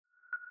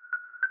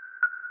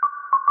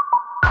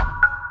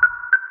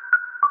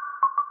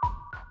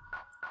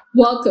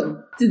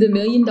Welcome to the $1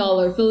 Million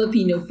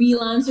Filipino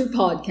Freelancer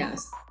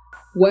Podcast,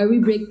 where we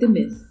break the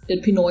myth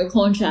that Pinoy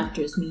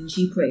contractors mean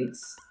cheap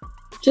rates.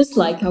 Just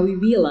like how we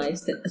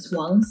realized that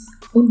aswangs,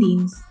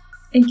 undins,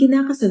 and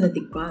kinakasal na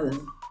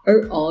tikbalang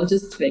are all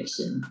just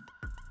fiction.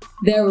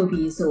 There will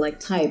be a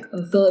select type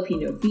of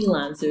Filipino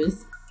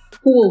freelancers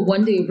who will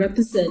one day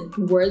represent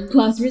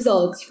world-class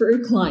results for our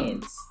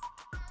clients.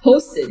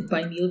 Hosted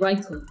by Neil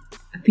Reichel,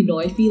 a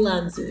Pinoy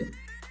freelancer,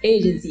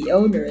 agency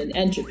owner, and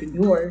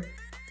entrepreneur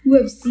who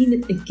have seen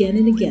it again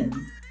and again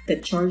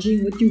that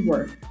charging what you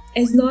worth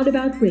is not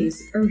about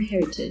race or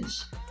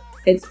heritage.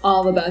 It's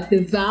all about the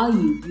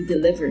value you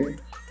deliver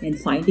and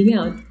finding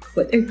out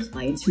what our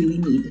clients really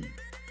need.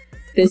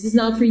 This is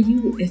not for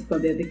you if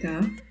pabebe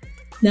ka,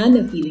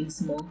 nana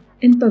feelings mo,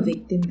 and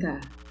pa-victim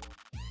ka.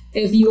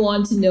 If you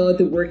want to know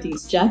the working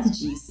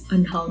strategies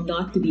on how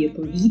not to be a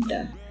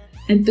purita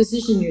and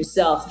position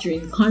yourself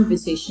during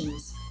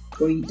conversations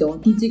where you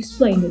don't need to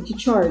explain what you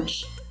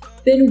charge,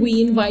 then we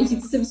invite you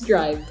to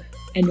subscribe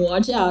and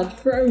watch out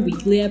for our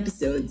weekly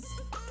episodes.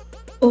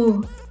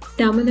 Oh,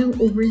 tama ng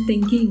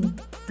overthinking.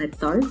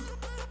 Let's start?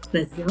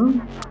 Let's go.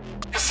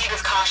 Proceed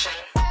with caution.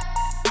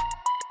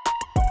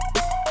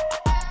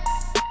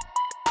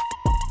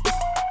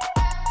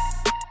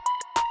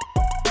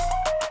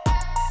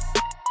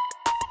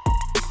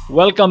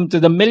 Welcome to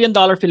the $1 Million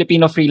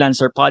Filipino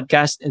Freelancer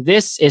Podcast.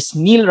 This is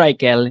Neil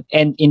Reichel,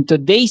 and in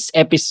today's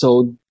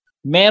episode,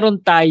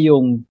 meron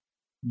tayong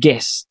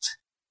guest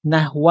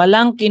na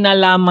walang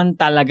kinalaman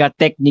talaga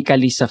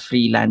technically sa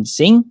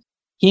freelancing.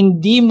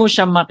 Hindi mo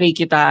siya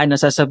makikitaan na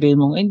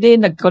sasabihin mong,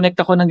 hindi, nag-connect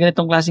ako ng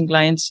ganitong klaseng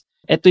clients.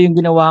 Ito yung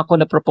ginawa ko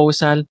na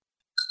proposal.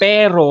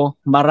 Pero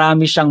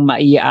marami siyang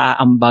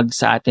maiaambag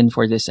sa atin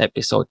for this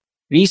episode.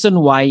 Reason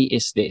why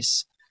is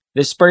this.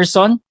 This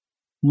person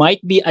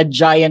might be a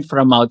giant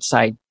from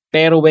outside.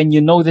 Pero when you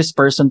know this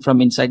person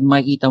from inside,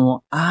 makikita mo,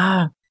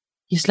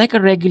 he's like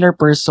a regular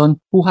person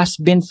who has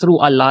been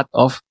through a lot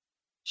of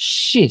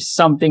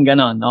something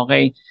ganon,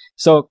 okay?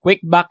 So,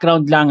 quick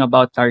background lang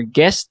about our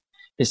guest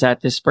is that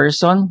this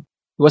person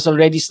was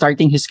already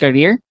starting his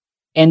career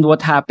and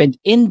what happened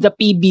in the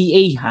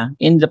PBA,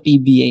 in the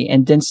PBA.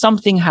 And then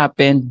something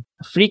happened,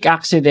 a freak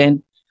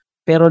accident,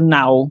 pero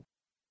now,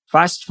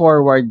 fast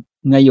forward,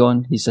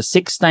 ngayon, he's a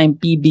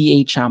 6-time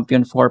PBA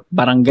champion for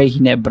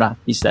Barangay Ginebra.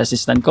 He's the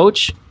assistant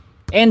coach.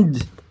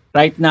 And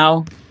right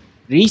now,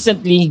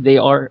 recently, they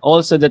are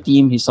also the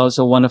team. He's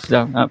also one of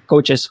the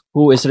coaches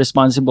who is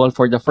responsible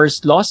for the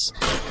first loss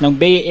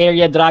ng Bay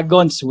Area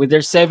Dragons with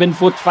their 7'5"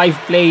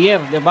 player,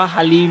 diba?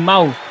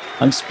 Halimaw.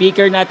 Ang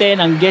speaker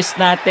natin, ang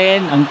guest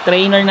natin, ang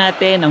trainer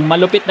natin, ang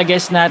malupit na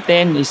guest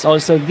natin is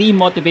also the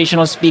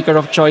motivational speaker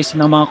of choice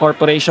ng mga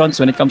corporations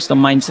when it comes to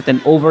mindset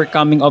and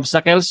overcoming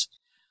obstacles.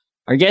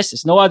 Our guest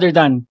is no other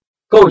than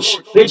Coach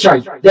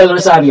Richard Del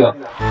Rosario.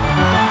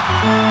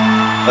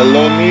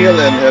 Hello Neil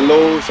and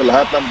hello sa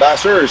lahat ng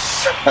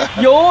bashers.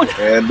 Yun!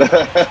 And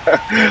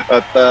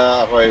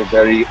ako ay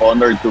very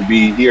honored to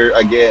be here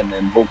again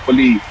and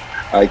hopefully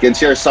I can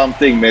share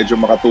something medyo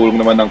makatulong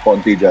naman ng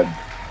konti dyan.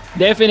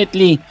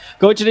 Definitely.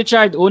 Coach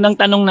Richard, unang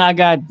tanong na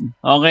agad.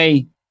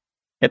 Okay.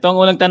 Ito ang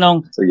unang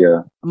tanong.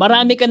 Sige.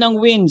 Marami ka ng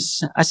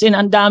wins. As in,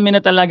 ang dami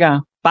na talaga.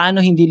 Paano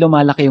hindi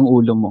lumalaki yung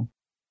ulo mo?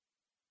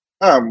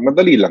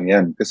 Madali lang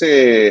yan. Kasi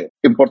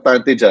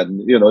importante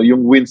dyan,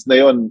 yung wins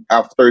na yon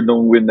after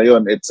nung win na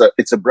yon, it's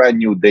a brand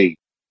new day.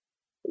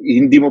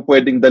 Hindi mo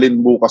pwedeng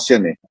dalhin bukas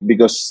yan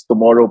because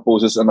tomorrow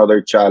poses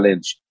another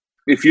challenge.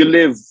 If you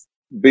live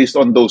based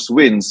on those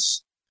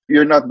wins,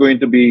 you're not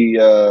going to be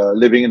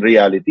living in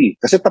reality.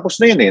 Kasi tapos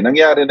na yun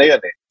nangyari na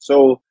yun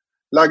So,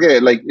 lagi,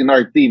 like in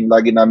our team,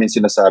 lagi namin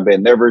sinasabi,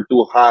 never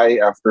too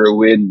high after a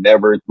win,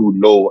 never too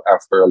low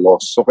after a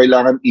loss. So,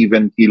 kailangan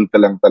even keel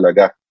ka lang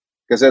talaga.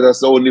 Kasi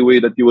that's the only way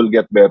that you will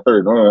get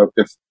better. No?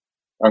 If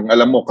ang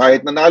alam mo,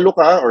 kahit nanalo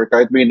ka or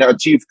kahit may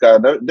na-achieve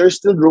ka,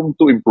 there's still room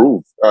to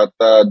improve. At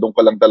doon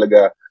ka lang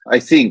talaga, I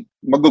think,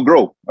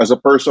 mag-grow as a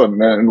person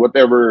and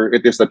whatever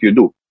it is that you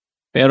do.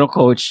 Pero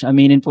coach,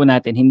 aminin po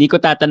natin, hindi ko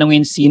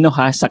tatanungin sino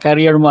sa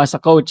career mo as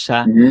a coach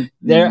Mm-hmm.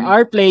 There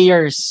are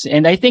players,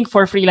 and I think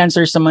for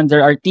freelancers naman,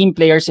 there are team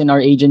players in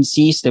our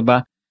agencies,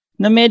 diba?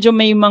 Na medyo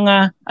may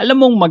mga,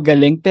 alam mong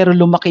magaling, pero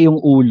lumaki yung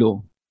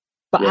ulo.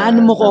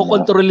 Paano mo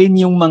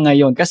kokontrolin yung mga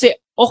yon? Kasi,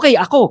 okay,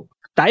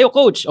 tayo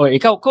coach, or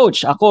ikaw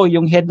coach, ako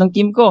yung head ng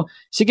team ko.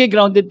 Sige,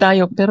 grounded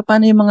tayo. Pero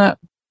paano yung mga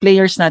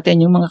players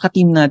natin, yung mga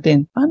ka-team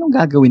natin? Paano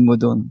gagawin mo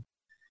doon?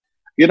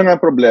 Yun ang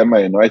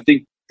problema. I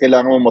think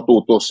kailangan mo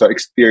matuto sa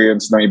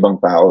experience ng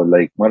ibang tao.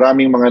 Like,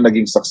 maraming mga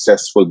naging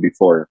successful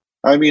before.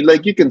 I mean,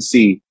 like you can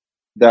see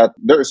that,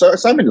 sa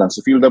amin lang,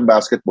 sa field ng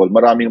basketball,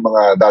 maraming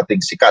mga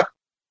dating sikat.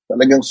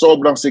 Talagang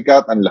sobrang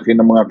sikat, ang laki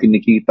ng mga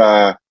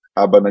kinikita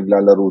habang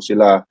naglalaro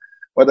sila.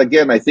 But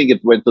again, I think it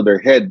went to their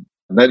head.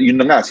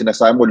 Yun na nga,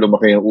 sinasabi mo,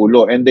 lumaki yung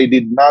ulo. And they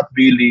did not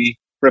really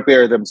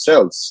prepare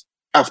themselves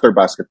after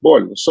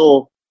basketball.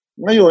 So,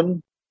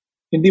 ngayon,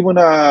 hindi mo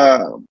na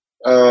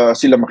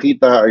sila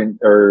makita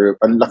or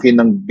ang laki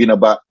ng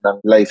binaba ng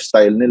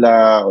lifestyle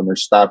nila o ng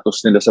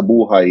status nila sa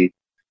buhay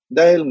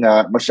dahil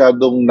nga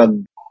masyadong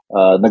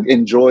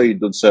nag-enjoy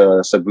dun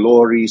sa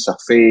glory, sa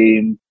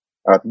fame,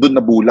 at dun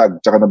nabulag,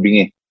 tsaka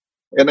nabingi.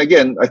 And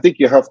again, I think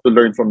you have to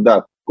learn from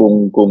that.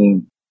 Kung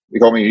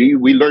ikaw,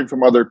 we learn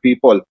from other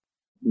people.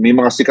 May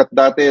mga sikat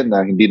dati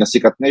na hindi na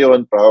sikat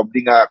ngayon,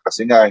 probably nga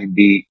kasi nga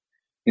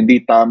hindi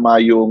tama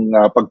yung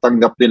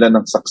pagtanggap nila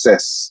ng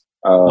success.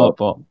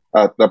 Opo.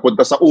 At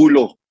napunta sa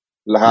ulo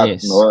lahat,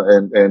 Yes. no?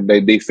 And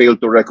they fail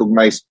to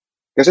recognize.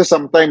 Kasi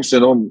sometimes,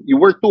 you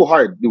work too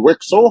hard. You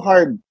work so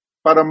hard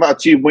para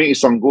ma-achieve mo yung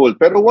isang goal.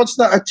 Pero once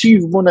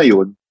na-achieve mo na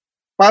yun,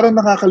 parang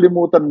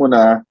nakakalimutan mo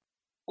na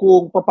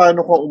kung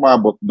paano ka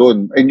umabot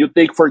doon. And you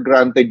take for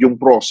granted yung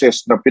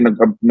process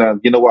na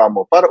ginawa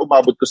mo para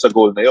umabot ka sa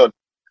goal na yon.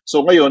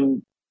 So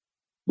ngayon,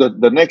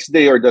 the next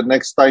day or the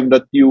next time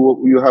that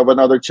you have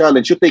another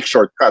challenge, you take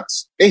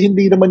shortcuts.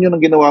 Hindi naman yun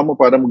ang ginawa mo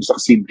para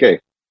mag-succeed ka eh.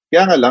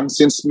 Kaya nga lang,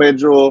 since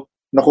medyo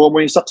nakuha mo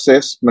yung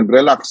success,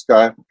 nag-relax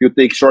ka, you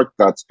take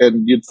shortcuts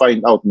and you'd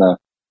find out na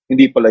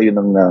hindi pala yun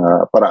ang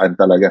paraan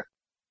talaga.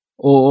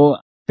 Oo.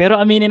 Pero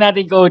aminin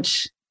natin,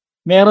 Coach,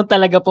 meron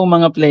talaga pong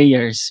mga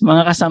players,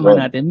 mga kasama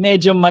natin,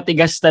 medyo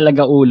matigas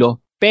talaga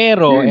ulo.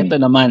 Pero ito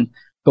naman,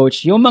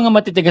 Coach, yung mga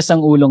matitigas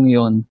ang ulong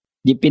yun,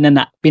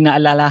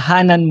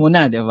 pinaalalahanan mo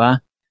na, di ba?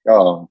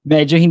 Oo.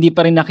 Medyo hindi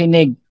pa rin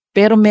nakinig.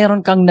 Pero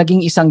meron kang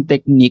naging isang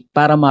technique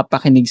para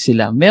mapakinig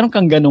sila. Meron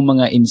kang ganung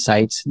mga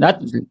insights.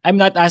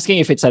 I'm not asking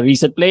if it's a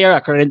recent player,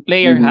 a current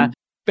player, ha?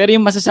 Pero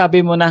yung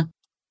masasabi mo na,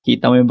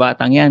 kita mo yung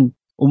batang yan,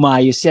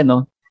 umayos yan,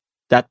 no?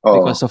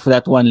 Because of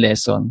that one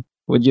lesson.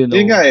 Would you know?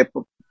 Yun nga eh.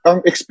 Ang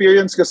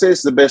experience kasi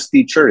is the best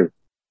teacher.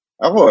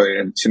 Ako,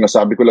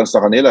 sinasabi ko lang sa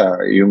kanila,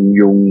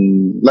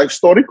 yung life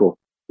story ko.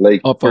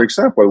 Like, for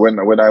example, when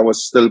I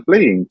was still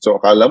playing,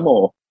 so akala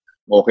mo,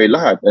 okay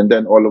lahat. And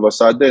then all of a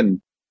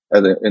sudden,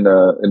 in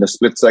a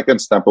split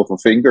second, snap of a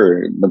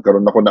finger,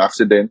 nagkaroon ako na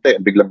aksidente,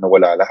 biglang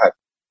nawala lahat.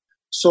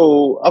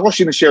 So, ako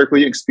sinishare ko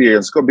yung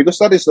experience ko because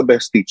that is the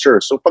best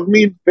teacher. So, pag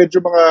medyo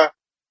mga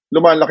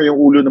lumalaki yung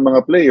ulo ng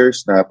mga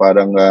players na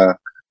parang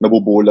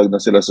nabubulag na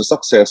sila sa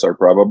success or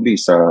probably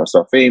sa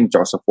fame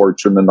tsaka sa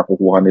fortune na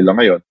nakukuha nila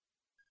ngayon,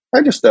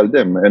 I just tell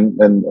them.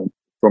 And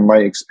from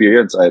my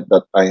experience,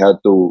 that I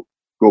had to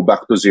go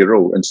back to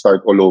zero and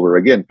start all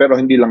over again. Pero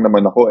hindi lang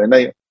naman ako.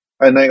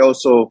 And I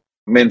also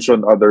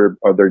mention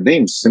other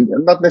names,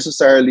 not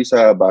necessarily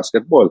sa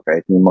basketball,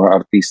 kahit yung mga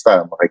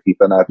artista,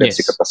 makikita natin,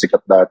 sikat na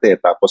sikat dati,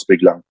 tapos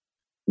biglang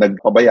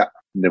nagpabaya,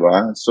 di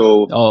ba?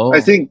 So, I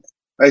think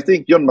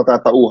yun,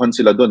 matatauhan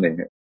sila dun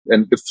eh.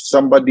 And if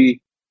somebody,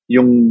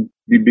 yung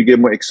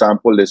bibigyan mo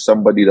example is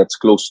somebody that's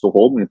close to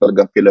home, yung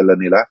talagang kilala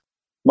nila,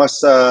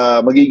 mas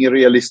magiging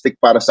realistic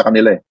para sa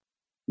kanila eh,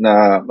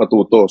 na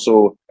matuto.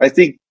 So, I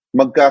think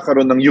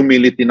magkakaroon ng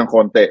humility ng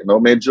konti, no?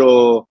 Medyo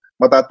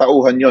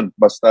matatauhan yun,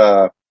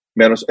 basta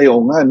meron,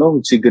 nga,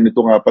 no, si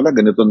ganito nga pala,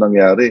 ganito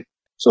nangyari.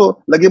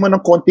 So, lagyan mo ng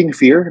konting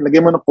fear,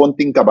 lagyan mo ng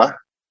konting kaba,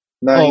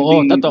 na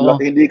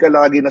hindi ka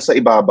lagi nasa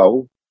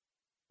ibabaw,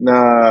 na,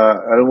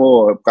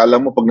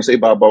 kala mo pag nasa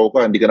ibabaw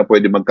ka, hindi ka na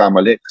pwede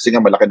magkamali, kasi nga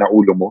malaki na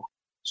ulo mo.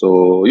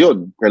 So,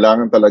 yun,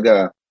 kailangan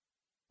talaga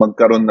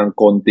magkaroon ng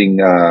konting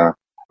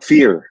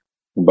fear,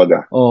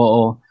 kumbaga.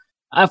 Oo.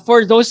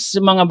 For those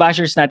mga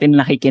bashers natin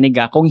na nakikinig,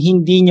 kung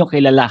hindi nyo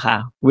kilala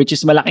which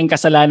is malaking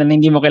kasalanan na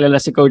hindi mo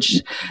kilala si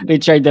Coach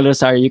Richard Del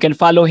Rosario, you can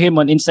follow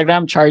him on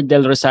Instagram, Chard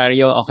Del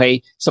Rosario,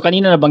 okay? So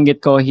kanina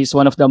nabanggit ko, he's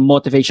one of the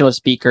motivational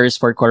speakers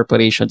for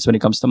corporations when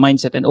it comes to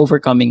mindset and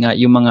overcoming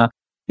yung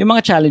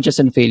mga challenges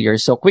and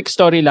failures. So quick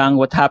story lang,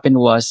 what happened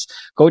was,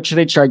 Coach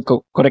Richard,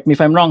 correct me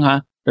if I'm wrong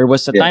there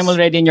was a time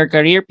already in your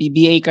career,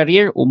 PBA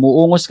career,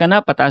 umuungos ka na,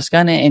 pataas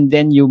ka na, and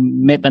then you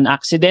met an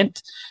accident,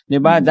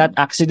 diba? That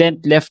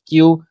accident left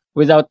you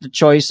without the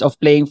choice of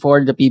playing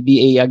for the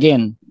PBA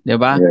again,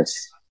 diba?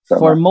 Yes.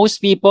 For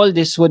most people,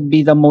 this would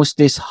be the most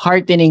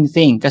disheartening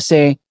thing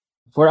kasi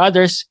for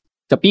others,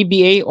 the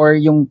PBA or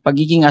yung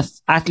pagiging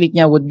athlete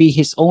niya would be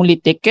his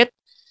only ticket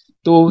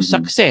to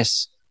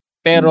success.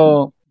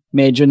 Pero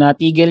medyo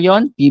natigil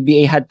yon.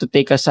 PBA had to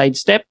take a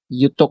sidestep.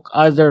 You took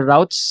other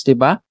routes,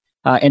 diba?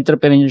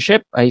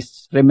 Entrepreneurship, I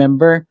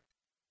remember,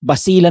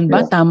 Basilan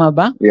ba? Tama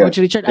ba? Coach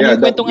Richard, ano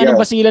yung kwentong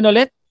anong Basilan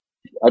ulit?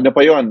 Ano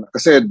pa yon?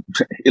 Kasi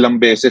ilang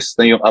beses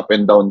na yung up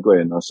and down ko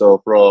no? So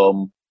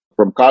from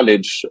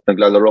college,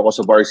 naglalaro ako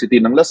sa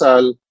varsity ng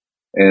Lasal,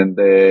 and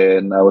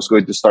then I was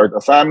going to start a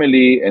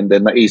family, and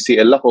then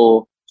na-ACL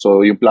ako.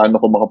 So yung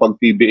plano ko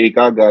makapag-PBA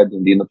kagad,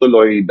 hindi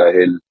natuloy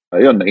dahil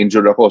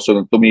na-injure ako. So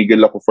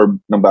tumigil ako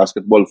ng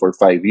basketball for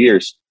 5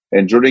 years.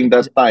 And during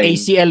that time,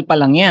 ACL pa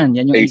lang yan.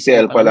 Yan yung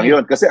ACL pa lang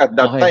yun. Kasi at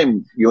that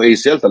time, yung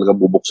ACL talaga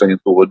bubuksan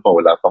yung tuhod mo.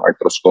 Wala pang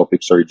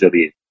arthroscopic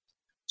surgery.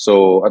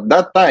 So at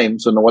that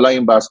time, so nawala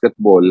yung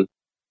basketball.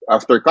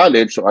 After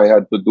college, so I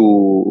had to do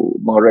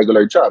mga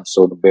regular jobs.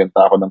 So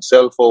nagbenta ako ng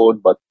cellphone,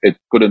 but it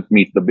couldn't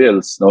meet the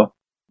bills, no?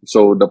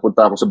 So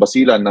napunta ako sa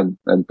Basilan,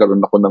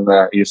 nagkaroon ako ng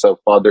yung sa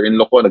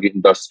father-in-law ko, naging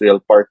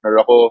industrial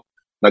partner ako,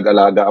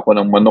 nag-alaga ako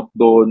ng manok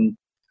doon.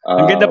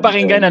 Ang ganda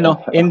pakinggan,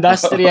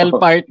 industrial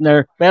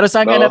partner. Pero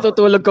saan ka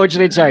natutulog, Coach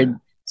Richard?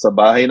 Sa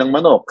bahay ng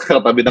manok,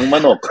 katabi ng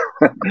manok.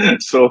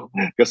 So,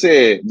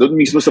 kasi doon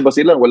mismo sa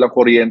Basilan, walang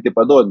kuryente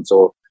pa doon.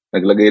 So,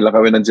 Naglagay lang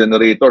kami ng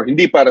generator.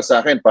 Hindi para sa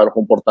akin, para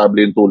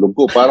komportable yung tulog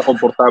ko. Para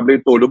komportable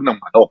yung tulog ng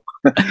manok.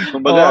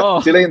 Kumbaga,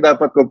 sila yung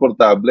dapat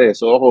komportable.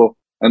 So ako,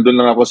 andun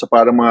lang ako sa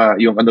parang mga,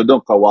 yung ano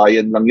doon,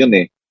 kawayan lang yun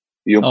eh.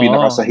 Yung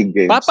pinakasahig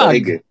eh. Papag.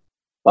 Sahig eh.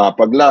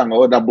 Papag lang.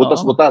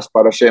 Nabutas-butas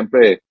para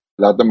syempre,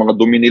 lahat ng mga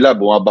dumi nila,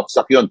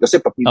 bumabaksak yun.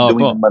 Kasi pati yung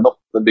dumi ng manok,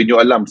 hindi nyo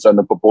alam sa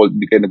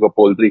hindi kayo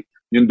nagpo-poultry.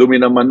 Yung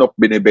dumi ng manok,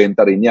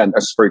 binibenta rin yan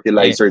as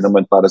fertilizer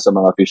naman para sa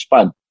mga fish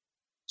pond.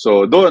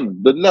 So, doon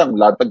lang,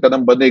 latag ka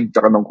ng banig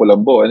tsaka ng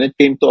kulambo. And it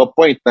came to a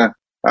point na,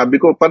 sabi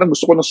ko, parang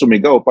gusto ko na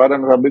sumigaw.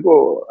 Parang sabi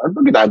ko,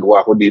 ano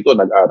ginagawa ko dito?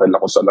 Nag-aral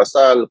ako sa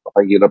Lasal,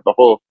 pakahirap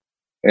ako.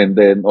 And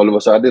then, all of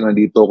a sudden,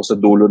 nandito ako sa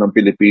dulo ng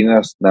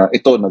Pilipinas na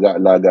ito,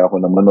 nag-aalaga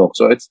ako ng manok.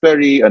 So, it's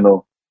very,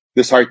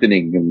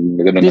 disheartening.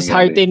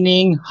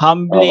 Disheartening,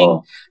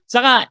 humbling.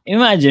 Saka,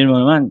 imagine mo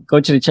naman,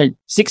 Coach Richard,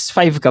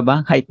 6'5" ka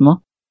ba, height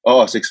mo?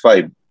 Oo,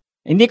 6'5".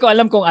 Hindi ko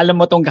alam kung alam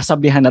mo tong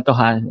kasabihan na to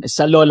ha.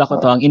 Sa lola ko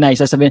to, ang inay,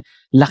 sasabihin,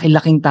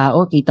 laki-laking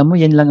tao, kita mo,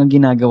 yan lang ang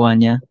ginagawa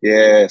niya.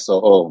 Yes,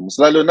 oo.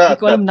 Mas lalo na Hindi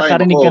ko alam,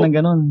 nakarinig ka ng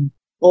ganun.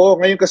 Oo,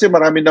 ngayon kasi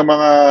marami ng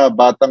mga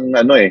batang,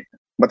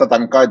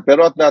 matatangkad.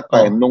 Pero at that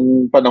time,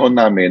 nung panahon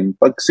namin,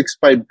 pag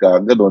 6'5"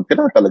 ka, ganun,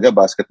 kailangan talaga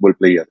basketball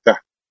player ka.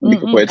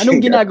 Hindi ko pwede.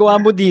 Anong ginagawa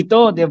mo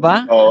dito, di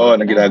ba? Oo,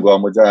 anong ginagawa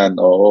mo dyan.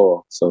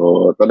 Oo.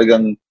 So,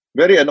 talagang,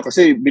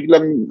 kasi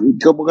biglang,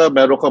 ikaw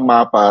meron kang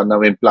mapa na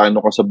may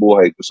plano ka sa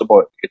buhay. Gusto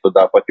mo, ito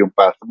dapat yung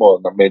path mo,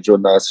 na medyo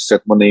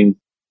na-set mo na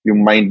yung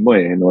mind mo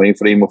yung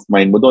frame of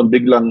mind mo doon.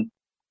 Biglang,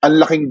 ang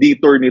laking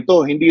detour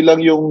nito. Hindi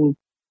lang yung,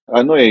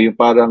 yung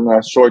parang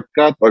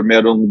shortcut or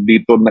merong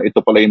detour na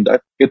ito pala yung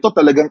daan. Ito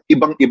talagang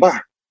ibang-iba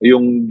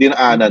yung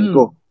dinaanan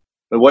ko.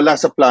 Wala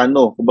sa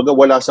plano. Kumbaga,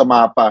 wala sa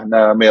mapa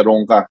na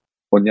meron ka.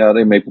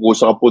 Kunyari, may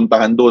puso ka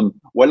puntahan doon.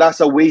 Wala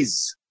sa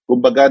Waze.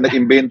 Kumbaga,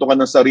 nag-imbento ka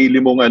ng sarili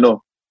mong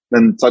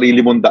ng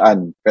sarili mong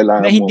daan.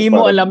 Kailangan na hindi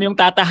mo alam yung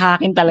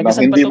tatahakin talaga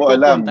sa hindi mo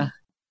alam.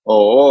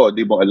 Oo,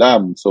 hindi mo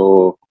alam.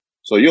 So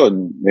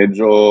yun,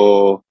 medyo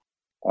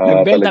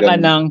nagbenta ka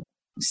ng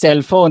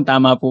cellphone,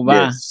 tama po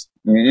ba? Yes.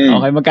 Mm-hmm.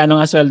 Okay, magkano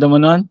nga sweldo mo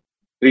noon?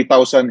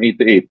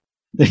 3,088.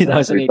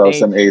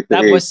 3,088.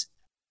 Tapos,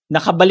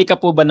 nakabalik ka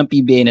po ba ng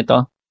PBA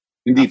nito?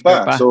 Hindi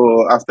pa.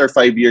 So, after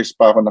 5 years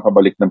pa ako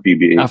nakabalik ng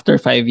PBA. After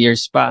 5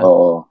 years pa?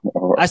 Oo.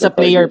 As a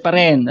player pa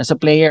rin? As a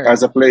player?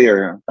 As a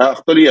player.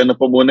 Actually,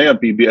 po muna yun?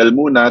 PBL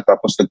muna,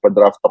 tapos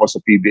nagpa-draft ako sa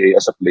PBA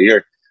as a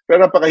player. Pero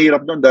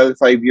napakahirap nun dahil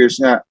 5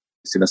 years nga,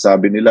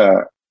 sinasabi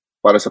nila,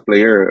 para sa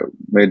player,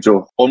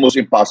 medyo almost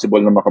impossible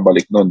na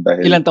makabalik nun.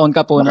 Dahil ilan taon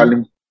ka po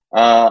nun? 27.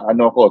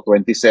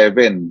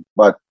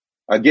 But,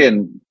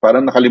 again,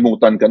 parang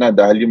nakalimutan ka na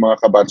dahil yung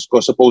mga kabats ko,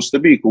 supposed to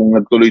be, kung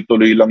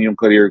nagtuloy-tuloy lang yung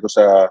career ko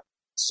sa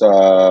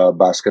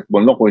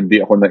basketball no, kung hindi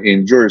ako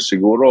na-injure,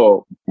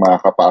 siguro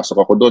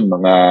makakapasok ako doon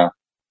mga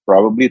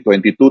probably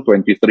 22,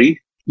 23.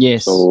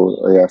 Yes. So,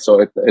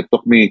 so it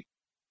took me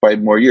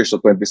 5 more years,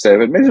 so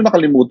 27. Medyo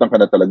nakalimutan ka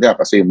na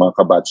talaga kasi yung mga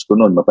kabatch ko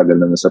noon, matagal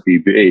na sa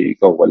PBA,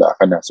 ikaw wala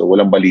ka na. So,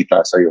 walang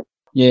balita sa'yo.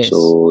 Yes.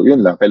 So,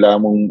 yun lang.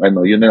 Kailangan mong,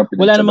 yun na lang.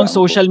 Wala namang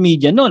social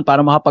media noon para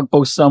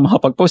makapag-post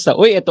na,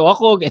 uy, ito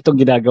ako, itong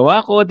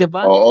ginagawa ko, di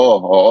ba?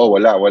 Oo,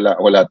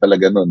 wala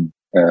talaga noon.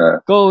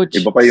 Coach,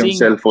 iba pa yung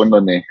cellphone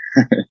nun eh.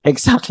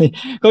 Exactly.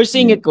 Coach,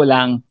 singit ko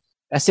lang.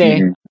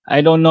 Kasi,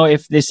 I don't know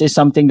if this is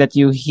something that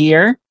you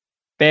hear,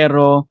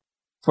 pero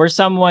for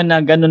someone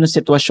na ganun ng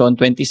sitwasyon,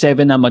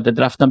 27 na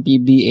madadraft ng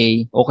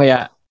PBA, o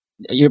kaya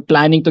you're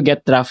planning to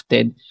get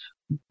drafted,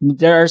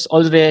 there's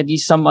already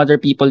some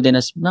other people din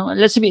as,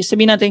 let's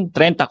sabihin natin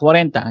 30,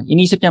 40.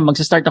 Inisip niya,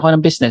 magsa-start ako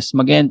ng business,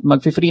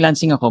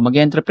 mag-freelancing ako,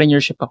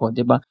 mag-entrepreneurship ako,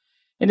 di ba?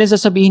 And then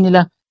sasabihin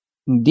nila,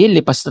 hindi,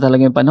 lipas na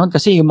talaga yung panahon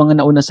kasi yung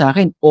mga nauna sa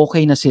akin,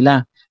 okay na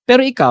sila.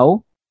 Pero ikaw,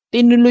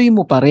 tinuloy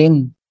mo pa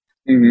rin.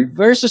 Mm-hmm.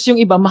 Versus yung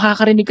iba,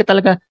 makakarinig ka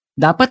talaga,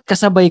 dapat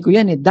kasabay ko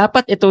yan eh.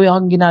 Dapat ito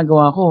yung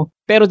ginagawa ko.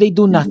 Pero they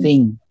do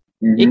nothing.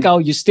 Mm-hmm.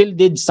 Ikaw, you still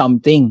did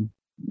something.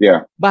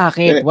 Yeah.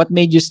 Bakit? What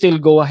made you still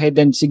go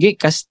ahead and sige?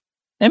 Kasi,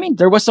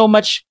 there was so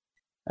much,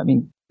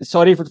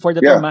 sorry for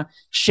the term,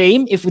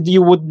 shame if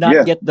you would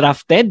not get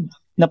drafted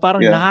na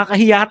parang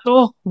nakakahiya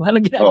to.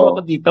 Walang ginagawa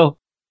ko dito.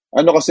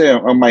 Kasi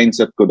ang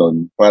mindset ko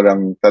doon,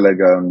 parang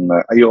talagang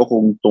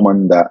ayokong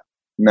tumanda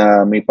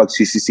na may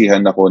pagsisisihan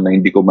ako na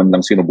hindi ko man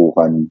lang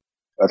sinubukan.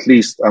 At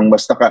least, ang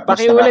mas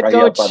nakakaya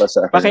Coach. para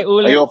sa akin.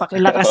 Pakiulit,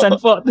 pakilakasan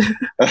po.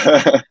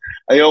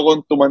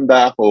 Ayokong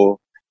tumanda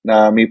ako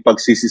na may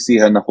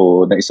pagsisisihan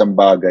ako na isang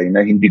bagay na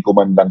hindi ko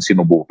man lang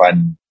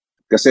sinubukan.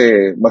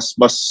 Kasi mas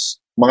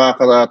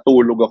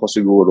makakatulog ako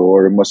siguro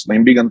or mas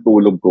mahimbing ang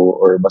tulog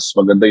ko or mas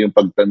maganda yung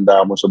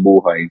pagtanda mo sa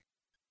buhay.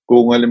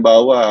 Kung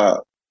halimbawa,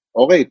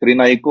 okay,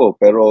 trinay ko,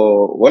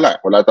 pero wala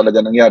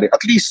talaga nangyari.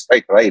 At least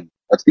I tried.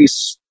 At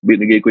least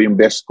binigay ko yung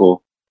best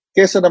ko.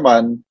 Kesa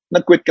naman,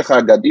 nag-quit ka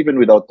kagad even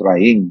without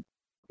trying.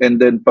 And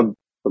then pag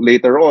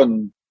later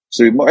on,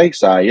 sabi mo, ay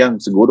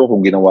sayang, siguro kung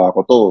ginawa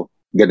ko to,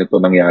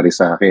 ganito nangyari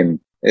sa akin.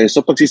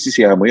 So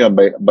pagsisisihan mo yun,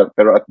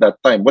 pero at that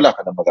time, wala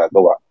ka na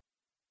magagawa.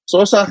 So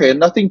sa akin,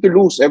 nothing to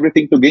lose,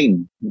 everything to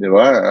gain. Di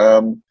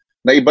ba?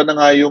 Naiba na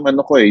nga yung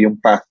ano ko yung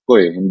path ko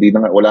Hindi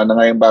na nga, wala na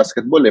nga yung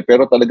basketball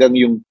pero talagang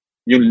yung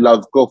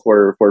love ko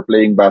for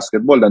playing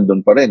basketball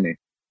nandun pa rin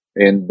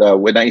And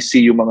when I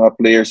see yung mga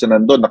players na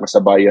nandun,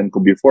 nakasabayan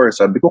ko before,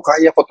 sabi ko,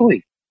 kaya ko to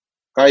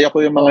Kaya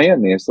ko yung mga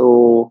yan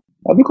So,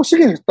 sabi ko,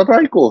 sige,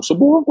 try ko,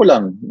 subukan ko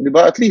lang. Di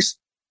ba? At least,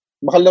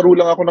 makalaro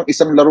lang ako ng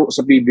isang laro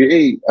sa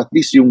PBA. At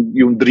least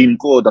yung dream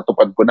ko,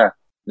 natupad ko na.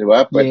 Di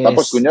ba? Yes.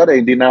 Tapos,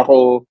 kunyari, hindi na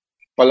ako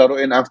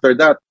palaruin after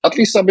that. At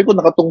least, sabi ko,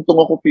 nakatungtong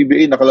ako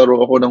PBA,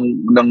 nakalaro ako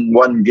ng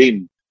one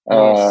game.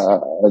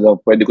 Yes.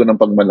 Pwede ko nang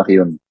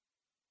pagmalaki yun.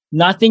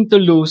 Nothing to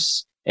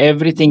lose,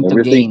 everything to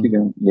gain.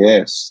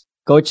 Yes.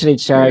 Coach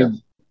Richard,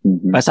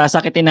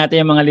 pasasakitin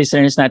natin yung mga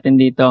listeners natin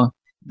dito.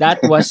 That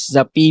was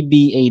the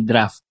PBA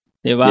draft.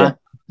 Diba? Yeah.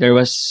 There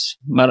was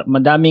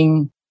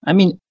madaming,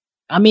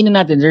 aminin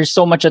natin, there's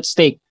so much at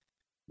stake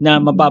na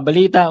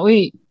mababalita,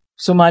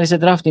 sumali sa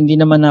draft, hindi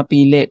naman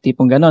napili,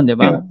 tipong ganon, di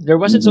ba? Yeah. There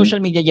wasn't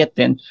social media yet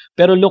then,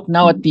 pero look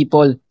now at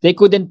people, they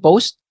couldn't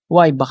post,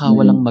 why? Baka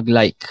walang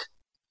mag-like.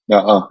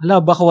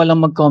 Hala, baka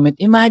walang mag-comment.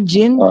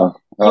 Imagine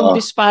yung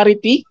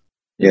disparity,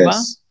 di ba?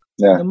 Yes.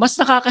 Yeah. Mas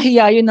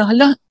nakakahiya yun na,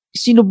 hala,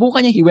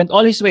 sinubukan niya, he went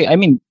all his way. I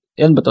mean,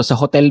 yun ba to, sa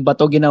hotel ba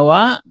to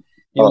ginawa?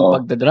 Yung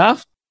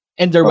pagda-draft?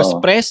 And there was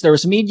press, there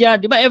was media,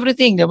 di ba?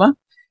 Everything, di ba?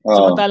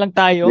 Samantalang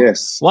tayo,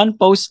 one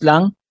post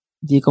lang,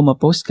 hindi ko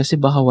ma-post kasi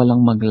baka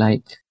walang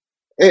mag-like.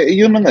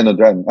 Yun ang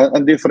dyan.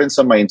 Ang difference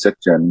sa mindset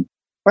dyan,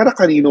 para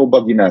kanino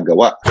ba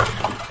ginagawa?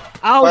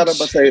 Ouch!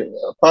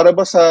 Para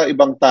ba sa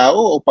ibang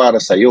tao o para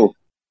sa'yo?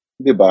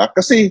 Diba?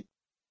 Kasi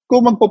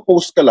kung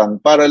magpo-post ka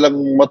lang para lang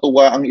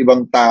matuwa ang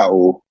ibang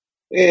tao,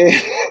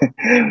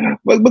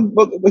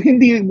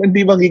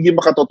 hindi magiging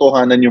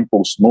makatotohanan yung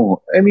post mo.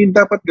 I mean,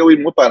 dapat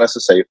gawin mo para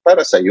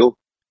sa'yo.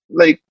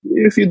 Like,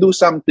 if you do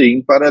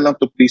something para lang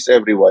to please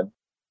everyone,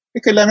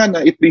 kailangan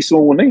na i-please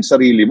mo muna yung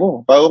sarili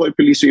mo bago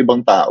i-please yung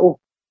ibang tao.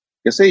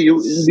 Kasi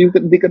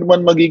hindi ka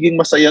naman magiging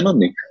masaya nun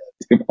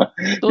Diba?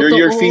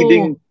 You're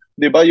feeding,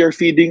 diba? You're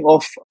feeding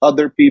off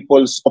other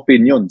people's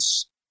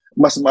opinions.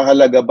 Mas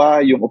mahalaga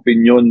ba yung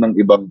opinion ng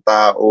ibang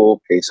tao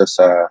kaysa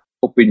sa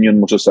opinion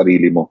mo sa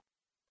sarili mo?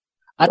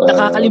 At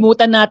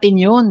nakakalimutan natin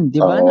yun, di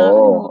ba?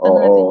 Nakakalimutan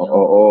natin yun.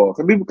 Oo.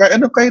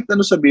 Kahit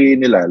ano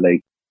sabihin nila,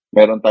 like,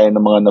 meron tayo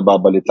ng mga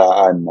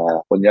nababalitaan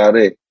na,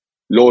 kunyari,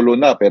 lolo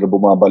na pero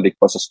bumabalik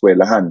pa sa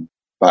eskwelahan.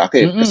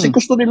 Bakit? Kasi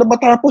gusto nila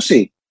matapos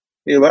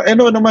Diba?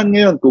 Ano naman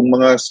ngayon, kung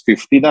mga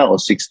 50 na o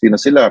 60 na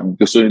sila,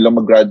 gusto nila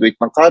mag-graduate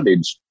ng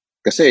college.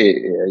 Kasi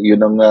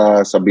yun ang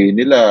sabihin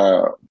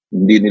nila,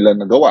 hindi nila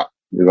nagawa.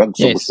 Diba?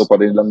 Gusto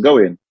pa rin lang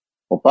gawin.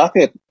 O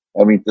bakit?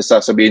 I mean,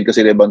 sasabihin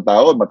kasi ng ibang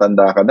tao,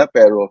 matanda ka na,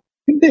 pero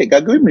hindi,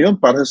 gagawin mo yun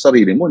para sa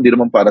sarili mo, hindi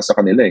naman para sa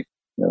kanila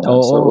Diba?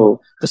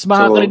 Oo. Tapos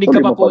makakarinig ka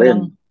pa po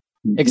ng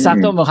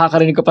eksakto,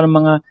 makakarinig ka pa ng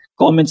mga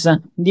comments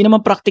na, hindi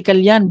naman practical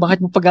yan,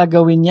 bakit mo pa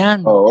gagawin yan?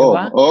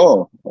 Diba?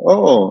 Oo.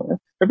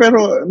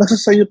 Pero nasa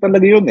sayo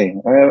talaga yun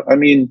I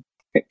mean,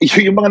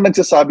 yung mga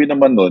nagsasabi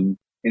naman nun,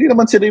 hindi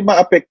naman sila yung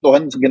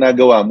maapektuhan sa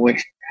ginagawa mo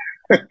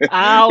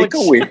Ouch!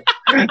 Ikaw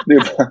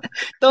diba?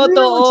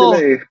 Totoo. Sila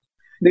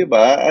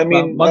diba? I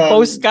mean,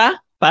 mag-post ka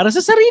para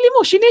sa sarili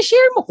mo,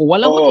 sinishare mo. Kung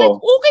walang mag-like,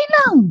 okay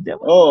lang.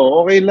 Diba?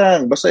 Okay lang.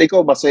 Basta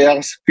ikaw, masaya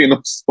ka sa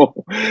pinost mo.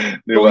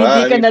 Diba? Kung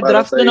hindi ka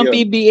na-draft na ng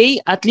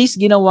PBA, at least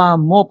ginawa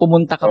mo,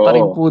 pumunta ka pa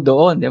rin po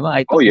doon. Diba?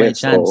 I took my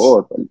chance.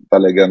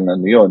 Talagang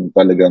yun.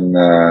 Talagang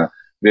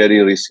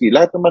very risky.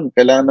 Lahat naman,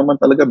 kailangan naman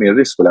talaga may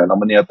risk. Wala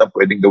naman yata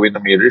pwedeng gawin na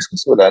may risk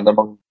kasi wala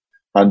namang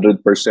 100%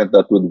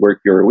 that would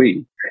work your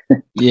way.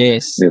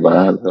 Yes.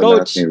 Diba?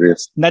 So, Coach,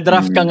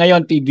 na-draft ka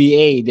ngayon,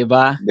 PBA,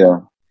 diba?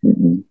 Yeah.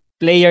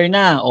 Player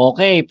na.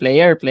 Okay,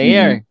 player.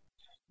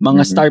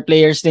 Mga star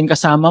players din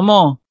kasama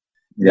mo.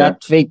 Yeah.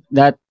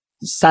 That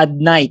sad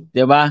night,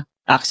 diba?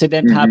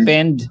 Accident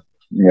happened.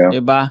 Yeah.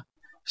 Diba?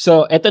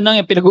 So, eto na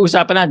yung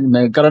pinag-uusapan natin.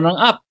 Nagkaroon ng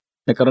up.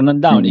 Nagkaroon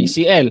ng down,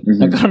 ACL.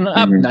 Nagkaroon ng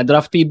up,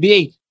 na-draft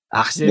PBA.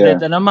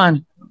 Accident na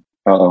naman.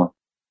 Oo.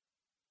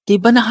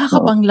 Diba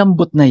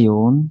nakakapanglambot na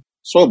yun?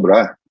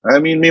 Sobra. I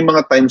mean, may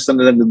mga times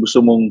na lang gusto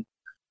mong,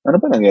 ano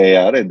ba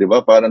nangyayari, di ba?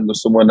 Parang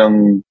gusto mo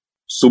nang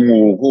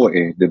sumuko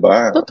di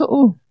ba?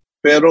 Totoo.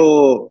 Pero,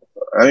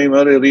 I mean,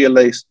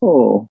 marirealize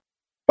mo,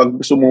 pag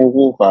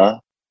sumuko ka,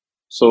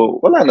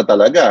 so, wala na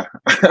talaga.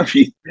 I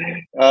mean,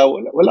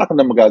 wala ka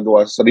na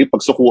magagawa sa sarili.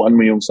 Pagsukuan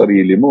mo yung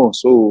sarili mo.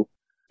 So,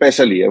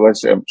 especially,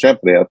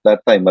 syempre, at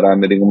that time,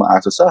 marami rin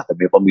umaasa sa akin.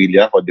 May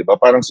pamilya ko, di ba?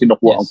 Parang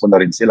sinukuhaan ko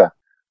na rin sila.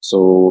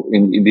 So,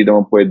 hindi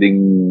naman pwedeng,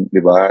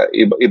 di ba?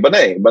 Iba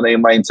na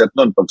yung mindset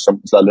nun,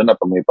 lalo na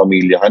pag may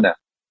pamilya ka na.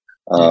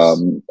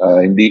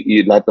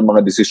 Hindi, lahat ng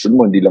mga decision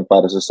mo, hindi lang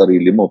para sa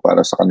sarili mo,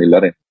 para sa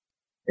kanila rin.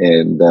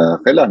 And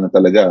kailangan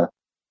talaga,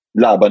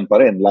 laban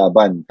pa rin,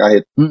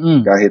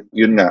 Kahit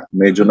yun nga,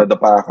 medyo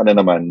nadapa ka na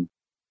naman,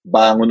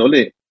 bangon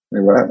uli. Di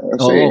ba?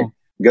 Kasi,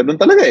 ganun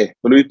talaga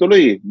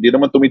tuloy-tuloy. Hindi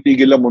naman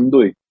tumitigil ang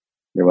mundo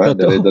Di ba?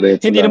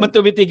 Hindi naman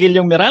tumitigil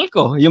yung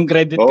Meralco, yung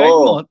credit card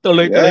mo.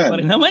 Tuloy-tuloy pa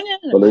rin naman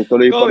yan.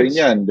 Tuloy-tuloy pa rin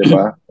yan, di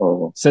ba?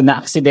 So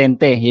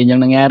na-aksidente, yun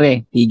yung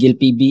nangyari. Tigil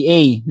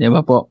PBA, di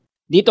ba po?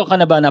 Dito ka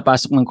na ba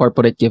napasok ng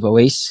corporate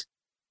giveaways?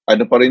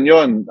 ano pa rin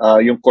yun,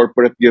 yung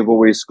corporate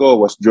giveaways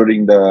ko was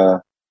during the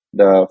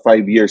 5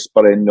 years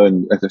pa rin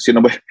yun. Sino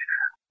ba?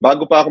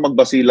 Bago pa ako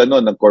magbasila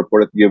noon,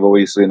 nag-corporate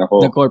giveaways rin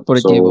ako.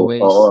 Nag-corporate So, giveaways.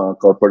 Oo,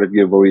 corporate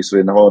giveaways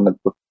rin ako.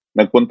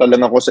 Nagpunta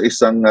lang ako sa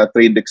isang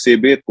trade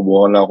exhibit,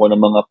 kumuha lang ako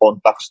ng mga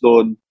contacts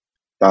doon.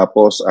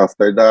 Tapos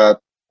after that,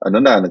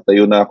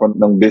 nagtayo na ako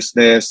ng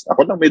business.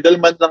 Ako ng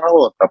middleman lang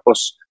ako.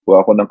 Tapos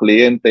kuha ako ng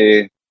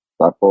kliyente.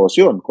 Tapos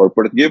yun,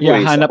 corporate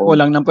giveaways. Yeah, hanap mo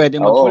lang ng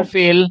pwedeng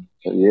mag-fulfill.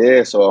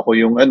 Yes, so ako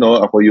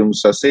yung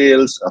sa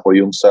sales, ako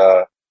yung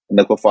sa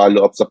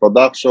nagpo-follow up sa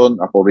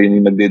production, ako rin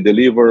yung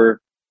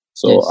nagde-deliver.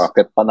 So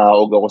akit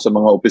panaog ako sa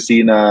mga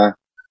opisina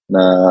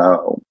na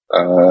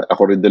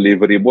ako rin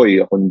delivery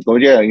boy.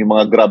 Yung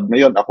mga Grab na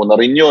yun, ako na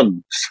rin yun.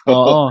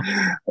 So,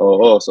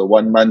 so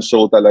one-man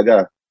show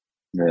talaga.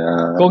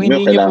 Kung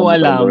hindi niyo po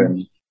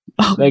alam,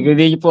 kung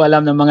hindi niyo po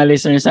alam ng mga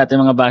listeners sa ating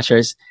mga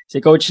bashers,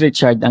 si Coach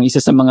Richard ang isa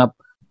sa mga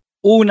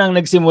unang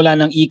nagsimula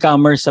ng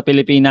e-commerce sa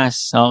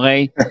Pilipinas.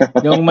 Okay?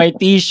 Yung may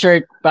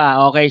t-shirt pa.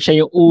 Okay?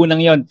 Siya yung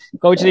unang yon.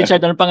 Coach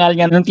Richard, ano pangalan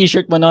nga ng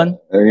t-shirt mo nun?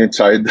 Yung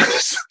charred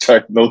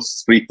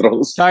nose free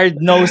throws.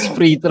 Charred nose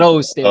free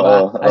throws.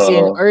 Diba? As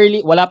in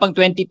early, wala pang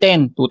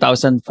 2010.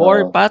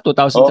 2004 pa?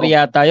 2003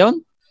 yata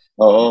yon.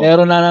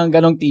 Meron na ng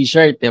ganong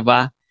t-shirt.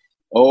 Diba?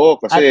 Oo,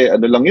 kasi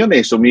lang yun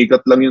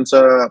sumikat lang yun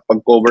sa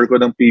pag-cover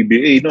ko ng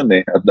PBA nun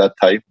at that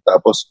time.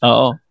 Tapos,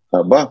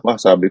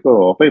 sabi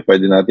ko, okay,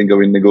 pwede natin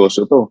gawin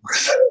negosyo to.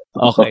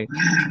 Okay.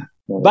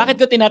 Bakit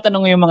ko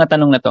tinatanong yung mga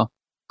tanong na to?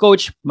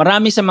 Coach,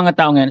 marami sa mga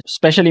tao ngayon,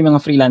 especially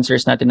mga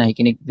freelancers natin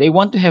nakikinig, they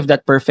want to have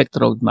that perfect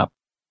roadmap.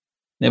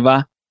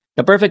 Diba?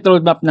 The perfect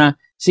roadmap na,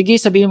 sige,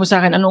 sabihin mo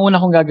sa akin, ano una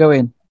kong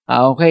gagawin?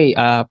 Okay,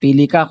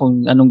 pili ka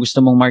kung anong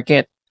gusto mong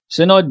market.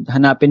 Sunod,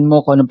 hanapin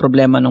mo kung anong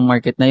problema ng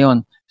market na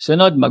yon.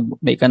 Sunod,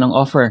 mag-make ka ng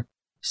offer.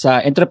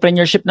 Sa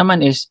entrepreneurship naman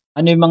is,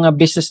 ano yung mga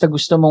business na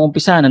gusto mong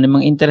umpisahan? Ano yung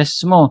mga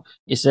interests mo?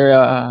 Is there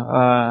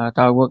a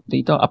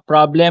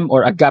problem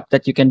or a gap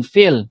that you can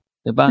fill?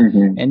 Diba?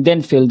 Mm-hmm. And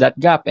then fill that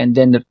gap and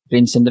then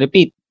rinse and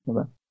repeat.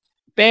 Diba?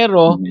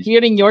 Pero,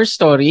 hearing your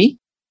story,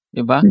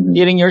 diba?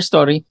 Hearing your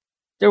story,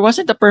 there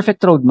wasn't a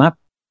perfect roadmap.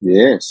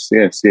 Yes.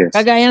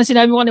 Kagaya ng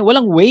sinabi mo kanina,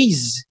 walang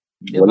ways.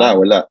 Diba?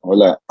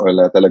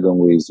 Wala talagang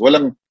ways.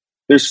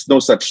 There's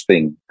no such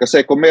thing.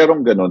 Kasi kung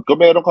meron ganun,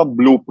 kung meron kang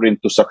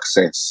blueprint to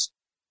success,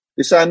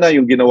 sana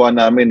yung ginawa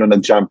namin nung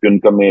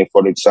nag-champion kami,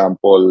 for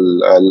example,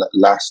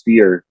 last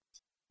year,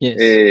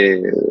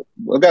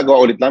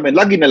 gagawa ulit namin.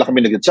 Lagi na lang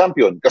kami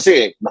nag-champion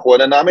kasi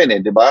nakuha na namin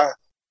di ba?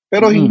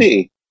 Pero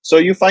hindi So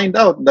you find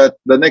out that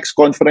the next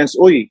conference,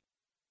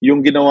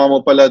 yung ginawa mo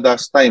pala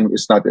last time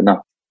is not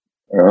enough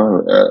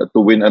to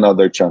win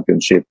another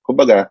championship.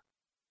 Kumbaga,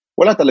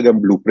 wala talagang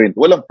blueprint,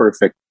 walang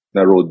perfect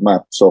na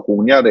roadmap. So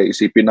kung kunyari,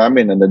 isipin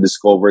namin na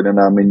na-discover na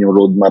namin yung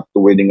roadmap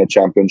to winning a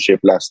championship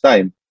last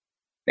time,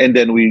 and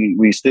then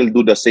we still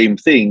do the same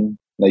thing,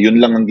 na yun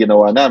lang ang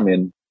ginawa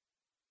namin,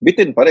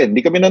 bitin pa rin.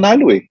 Hindi kami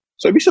nanalo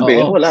So ibig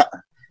sabihin, wala.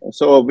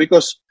 So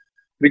because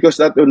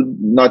that will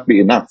not be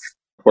enough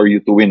for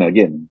you to win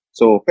again.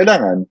 So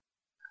kailangan,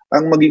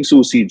 ang maging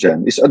susi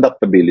dyan is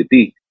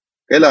adaptability.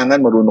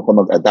 Kailangan marunong ka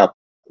mag-adapt.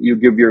 You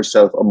give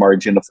yourself a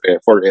margin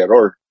for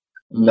error.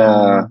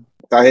 Na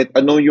kahit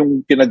ano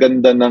yung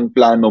kinaganda ng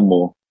plano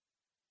mo,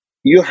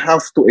 you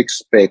have to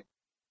expect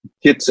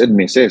hits and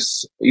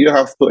misses. You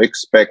have to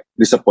expect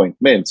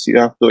disappointments. You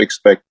have to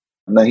expect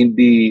na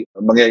hindi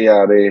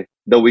mangyayari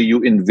the way you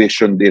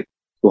envisioned it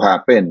to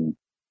happen.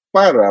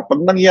 Para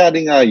pag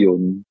nangyari nga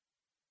yun,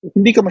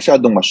 hindi ka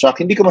masyadong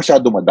ma-shock, hindi ka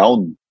masyadong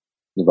ma-down.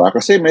 Diba?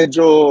 Kasi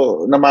medyo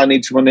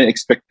na-manage mo na yung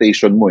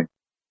expectation mo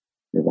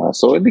Diba?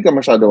 So hindi ka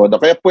masyadong ma-down.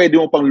 Kaya pwede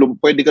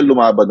kang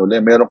lumaban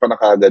ulit. Meron ka na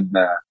kagad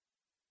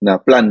na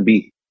plan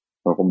B.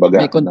 So, kumbaga,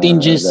 may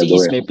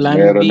contingencies, may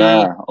plan meron B.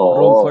 Na.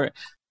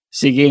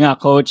 Sige nga,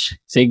 coach.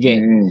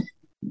 Sige.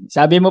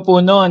 Sabi mo po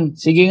noon,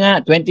 sige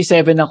nga,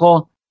 27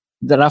 ako.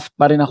 Draft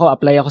pa rin ako.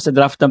 Apply ako sa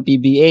draft ng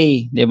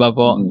PBA. Diba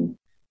po?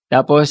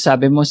 Tapos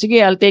sabi mo, sige,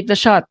 I'll take the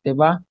shot.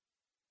 Diba?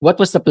 What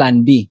was the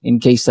plan B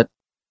in case that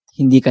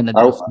hindi ka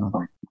na-draft?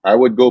 I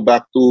would go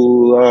back to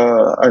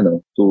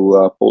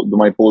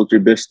my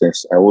poultry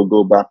business. I would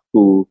go back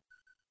to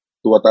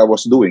what I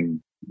was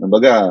doing.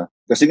 Kumbaga,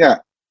 kasi nga,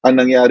 ang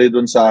nangyari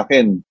dun sa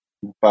akin,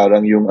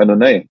 parang yung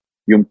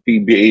yung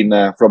PBA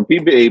from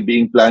PBA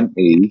being plan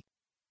A,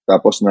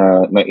 tapos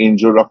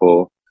na-injure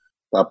ako,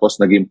 tapos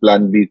naging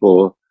plan B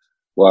ko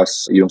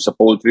was yung sa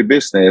poultry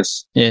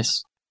business.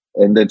 Yes.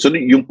 And then, so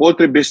yung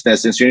poultry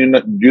business, since yun na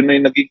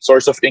yung naging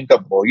source of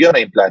income mo, yun na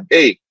yung plan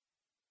A.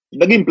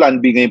 Naging plan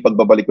B ngayon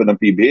pagbabalik ko ng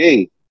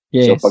PBA.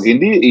 Yes. So pag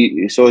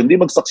hindi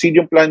mag-succeed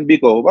yung plan B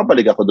ko,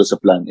 babalik ako doon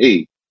sa plan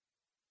A.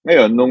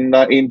 Ngayon, nung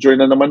na-injure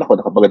na naman ako,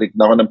 nakapagatik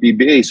na ako ng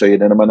PBA, so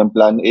yun na naman ang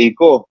plan A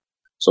ko.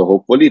 So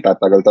hopefully,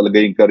 tatagal talaga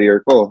yung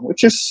career ko.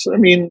 Which is,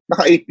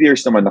 naka 8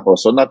 years naman ako,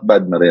 so not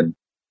bad na rin.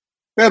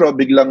 Pero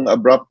biglang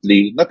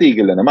abruptly,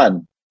 natigil na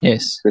naman.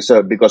 Yes.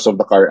 Because of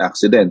the car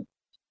accident.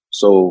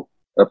 So,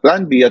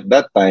 plan B at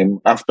that time,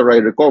 after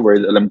I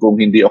recovered, alam kong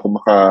hindi ako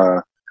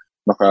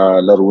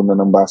makalaro na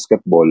ng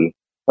basketball.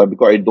 Sabi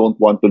ko, I don't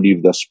want to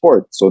leave the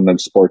sport. So,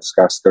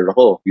 nag-sportscaster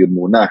ako. Yun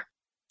muna.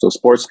 So,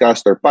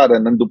 sportscaster, para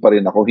nandun pa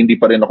rin ako. Hindi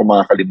pa rin ako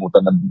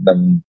makakalimutan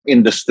ng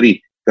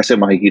industry kasi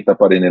makikita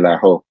pa rin nila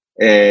ako.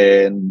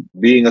 And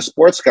being a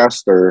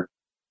sportscaster,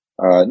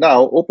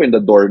 now, open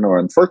the door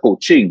naman for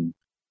coaching.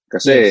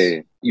 Kasi,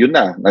 yun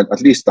na.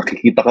 At least,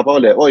 nakikita ka pa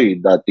ulit. Oy,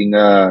 dating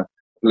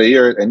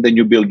player, and then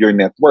you build your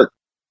network.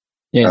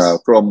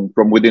 From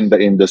within the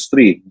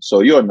industry.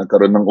 So yun,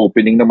 nagkaroon ng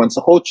opening naman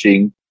sa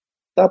coaching.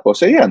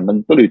 Tapos, ayan,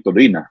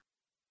 nagtuloy-tuloy na.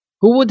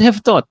 Who would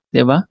have thought,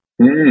 di ba?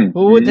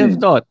 Who would have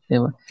thought,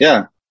 di ba?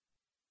 Yeah.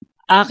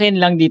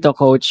 Akin lang dito,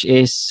 coach,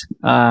 is,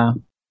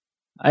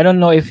 I don't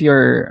know if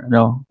you're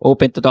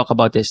open to talk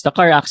about this. The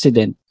car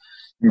accident.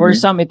 For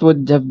some, it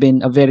would have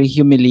been a very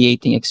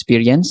humiliating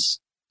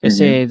experience.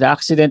 Kasi the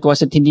accident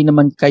wasn't, hindi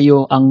naman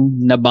kayo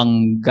ang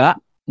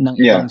nabangga ng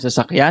ibang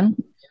sasakyan.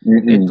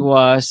 It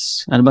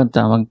was, ano bang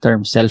tamang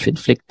term?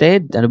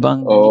 Self-inflicted? Ano bang,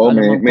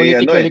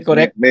 politically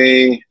correct?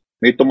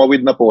 May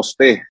tumawid na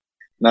poste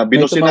na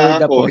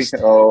binusinahan ko.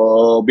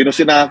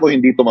 Binusinahan ko,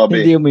 hindi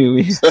tumabi. Hindi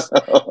umiwi.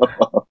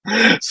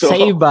 So, sa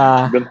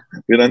iba,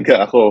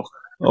 binangga ako.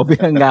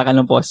 Binangga ka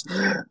ng poste.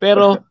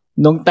 Pero,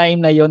 nung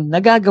time na yon,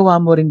 nagagawa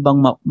mo rin bang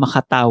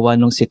makatawa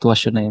nung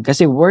sitwasyon na yun?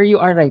 Kasi where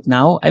you are right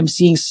now, I'm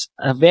seeing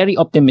a very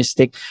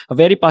optimistic, a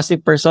very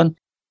positive person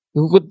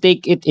who could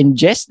take it in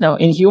jest now,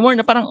 in humor,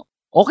 na parang,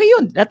 okay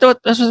yun. That's what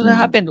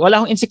happened.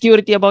 Wala akong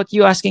insecurity about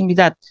you asking me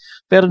that.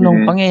 Pero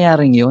nung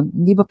pangyayaring yun,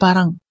 hindi ba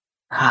parang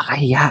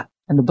nakakahiya?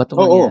 Ano ba itong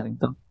mangyayaring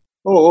to?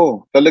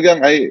 Oo.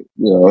 Talagang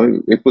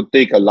it would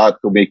take a lot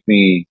to make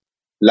me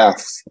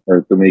laugh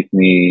or to make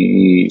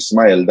me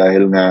smile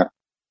dahil nga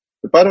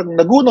parang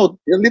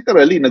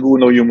literally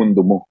nagunaw yung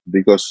mundo mo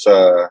because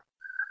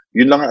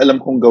yun lang ang alam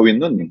kong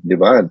gawin nun di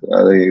ba?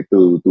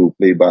 To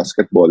play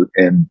basketball,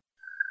 and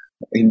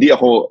hindi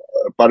ako,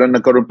 parang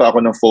nagkaroon pa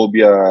ako ng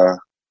phobia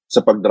sa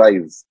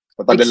pag-drive.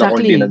 Matagal ako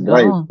hindi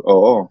nag-drive.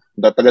 Oo.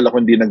 Matagal ako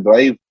hindi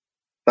nag-drive.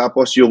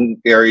 Tapos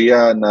yung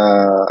area na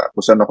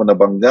kung saan ako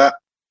nabangga,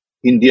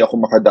 hindi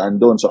ako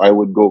makadaan doon. So I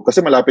would go, kasi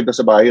malapit na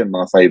sa bahay yun,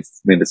 mga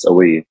 5 minutes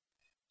away.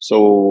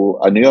 So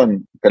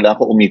yun,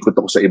 kailangan ko umikot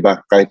ako sa iba,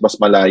 kahit mas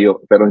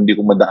malayo, pero hindi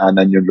ko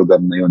madaanan yung lugar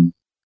na yun.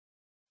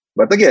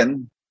 But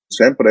again,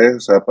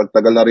 siyempre, sa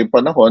pagtagal na rin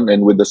panahon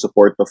and with the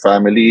support of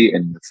family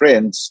and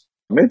friends,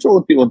 medyo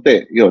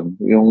unti-unti, yun.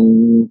 Yung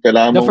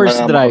kailangan the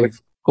first drive.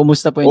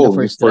 Kumusta po yung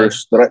the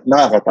first drive?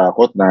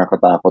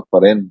 Nakakatakot pa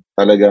rin.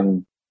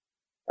 Talagang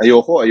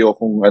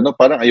ayokong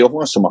parang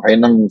ayoko nga sumakay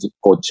ng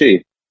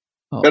kotse.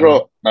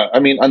 Pero I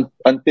mean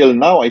until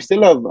now I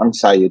still have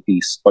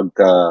anxieties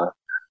pagka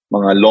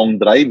mga long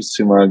drives,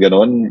 yung mga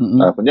ganon.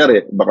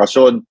 Kunyari,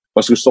 bakasyon,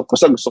 mas gusto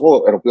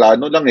ko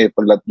eroplano lang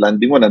pag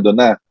landing mo nandun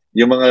na.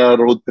 Yung mga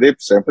road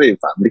trips, siyempre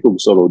family ko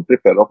gusto road trip,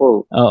 pero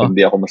ako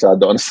hindi ako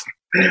masyado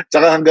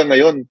Tsaka hanggang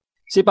ngayon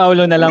si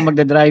Paolo na lang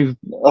magda-drive.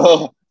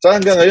 So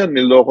hanggang ngayon,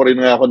 niloko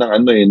rin nga ako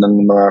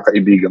ng mga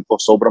kaibigan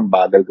ko. Sobrang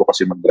bagal ko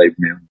kasi mag-drive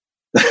na yun.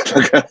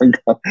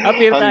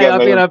 Appear.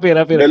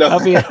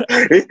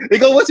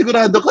 Ikaw ba,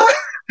 sigurado ka?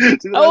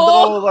 Sigurado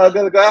ka,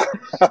 mabagal ka?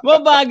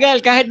 Mabagal,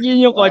 kahit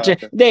yun yung kotse.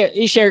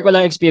 Hindi, i-share ko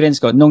lang experience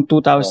ko. Nung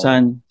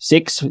 2006,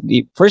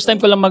 first time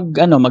ko lang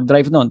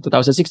mag-drive noon,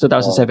 2006,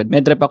 2007.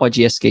 May trip ako,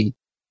 GSK.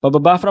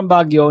 Pababa from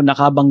Baguio,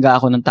 nakabangga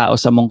ako ng tao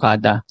sa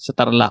Moncada, sa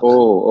Tarlac.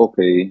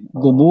 Okay.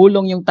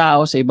 Gumulong yung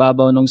tao sa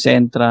ibabaw ng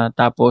sentra.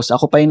 Tapos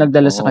ako pa yung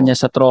nagdala sa kanya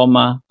sa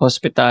trauma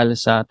hospital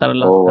sa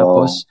Tarlac.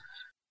 Tapos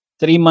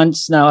 3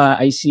 months na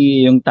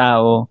ICU yung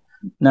tao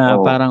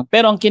na parang,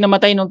 pero ang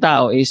kinamatay ng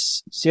tao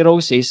is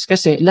cirrhosis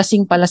kasi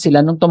lasing pala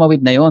sila nung tumawid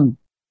na yon.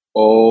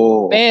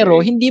 Pero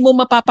hindi mo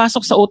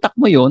mapapasok sa utak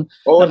mo yun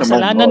na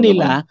kasalanan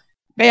nila,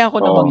 kaya ako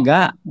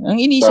nabangga.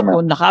 Ang iniisip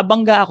ko,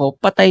 nakabangga ako,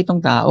 patay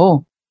itong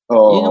tao.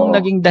 Yun yung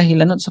naging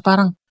dahilan nun. So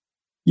parang,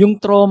 yung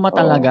trauma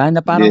talaga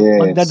na parang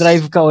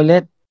magdadrive ka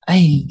ulit,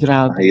 ay,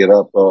 grabe.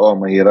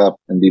 Mahirap.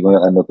 Hindi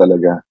mo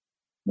talaga.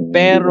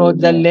 Pero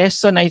the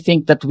lesson I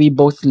think that we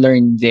both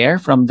learned there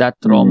from that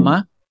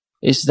trauma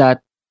is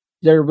that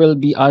there will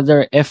be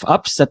other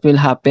F-ups that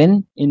will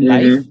happen in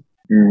life.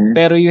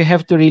 Pero you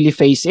have to really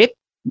face it.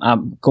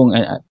 Kung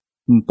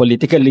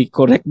politically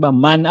correct ba?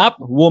 Man up,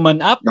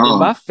 woman up,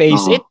 diba?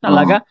 Face it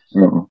talaga.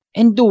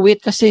 And do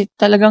it kasi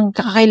talagang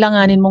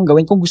kakailanganin mong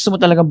gawin kung gusto mo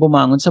talagang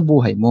bumangon sa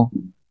buhay mo.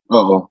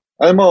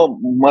 Alam mo,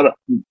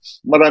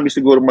 marami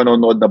siguro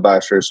manonood na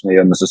bashers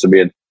ngayon na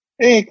sasabihin,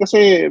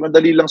 kasi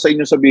madali lang sa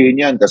inyo sabihin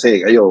yan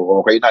kasi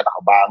okay na,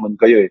 nakabangon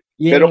kayo .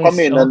 Pero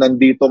kami na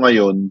nandito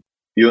ngayon,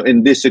 yung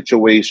in this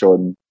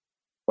situation,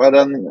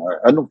 parang,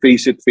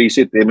 face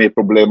it, may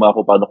problema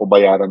ako, paano ko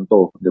bayaran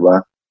to, di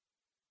ba?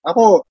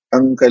 Ako,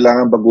 ang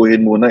kailangan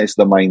baguhin muna is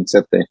the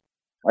mindset .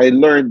 I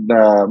learned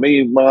na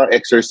may mga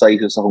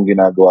exercises akong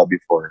ginagawa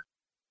before.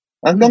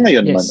 Hanggang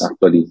ngayon man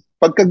actually.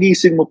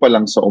 Pagkagising mo pa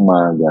lang sa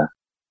umaga,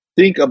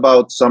 think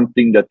about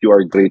something that you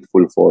are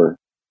grateful for.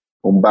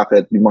 Kung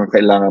bakit yung mga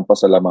kailangan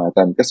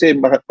pasalamatan. Kasi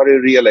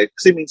pare-realize,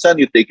 kasi minsan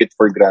you take it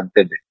for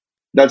granted .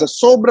 Dahil sa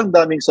sobrang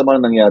daming sama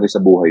nangyari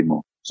sa buhay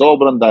mo,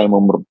 sobrang daming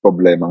mong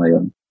problema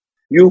ngayon,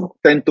 you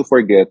tend to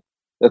forget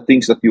the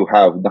things that you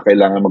have na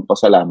kailangan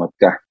magpasalamat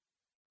ka.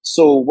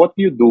 So what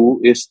you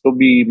do is to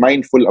be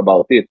mindful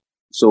about it.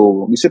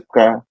 So isip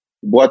ka,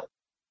 what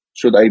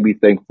should I be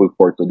thankful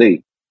for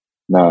today?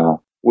 Na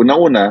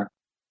una-una,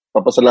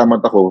 papasalamat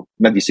ako,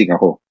 nagising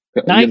ako.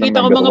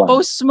 Nakikita ko mga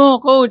posts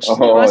mo, Coach.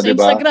 Diba? Sa diba?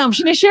 Instagram,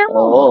 sinishare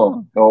mo.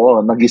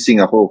 Oo,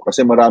 nagising ako.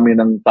 Kasi marami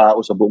ng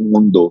tao sa buong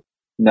mundo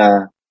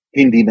na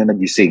hindi na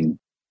nagising.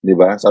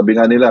 Diba? Sabi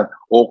nga nila,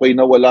 okay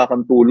na wala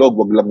kang tulog,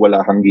 wag lang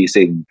wala kang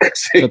gising.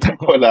 Kasi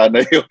wala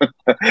na yun.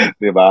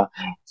 Diba?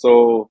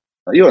 So,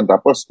 ayun,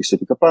 tapos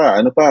isip ka pa,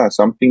 ano pa,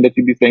 something that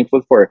you be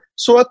thankful for.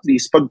 So at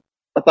least, pag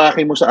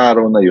atake mo sa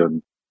araw na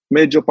yun,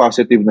 medyo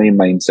positive na yung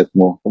mindset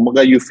mo.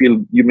 Kumaga, you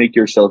make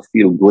yourself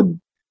feel good.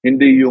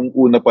 Hindi yung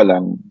una pa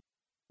lang,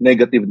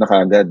 negative na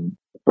kagad,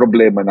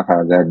 problema na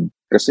kagad.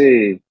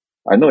 Kasi,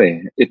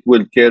 it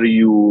will carry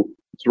you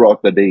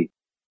throughout the day.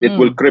 It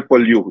will cripple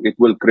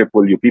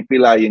you.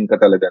 Pipilayin ka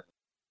talaga.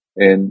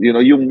 And,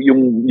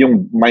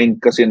 yung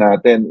mind kasi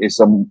natin is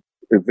a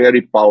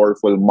very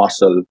powerful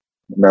muscle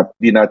na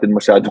di natin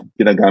masyadong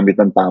ginagamit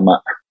ng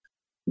tama.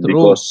 True.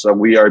 Because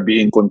we are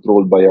being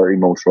controlled by our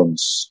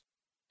emotions.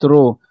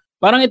 True.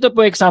 Parang ito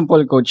po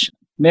example, Coach.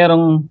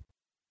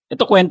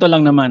 Ito kwento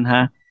lang naman,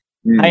 ha?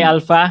 Hi,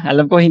 Alpha.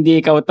 Alam ko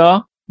hindi ikaw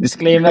to.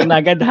 Disclaimer na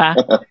agad, ha?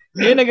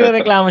 Yung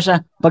nagre-reklamo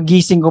siya.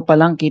 Paggising ko pa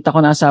lang, kita ko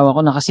na asawa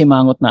ko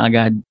nakasimangot na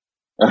agad.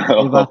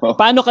 Diba?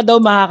 Paano ka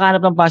daw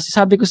makakahanap ng positive?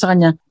 Sabi ko sa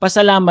kanya,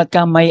 pasalamat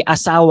ka, may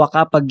asawa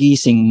ka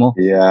paggising mo.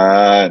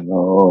 Yan,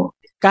 oo.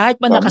 Kahit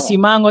pa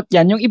nakasimangot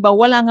yan, yung iba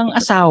wala ngang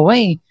asawa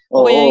eh.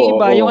 O kaya yung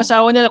iba, yung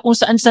asawa nila kung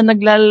saan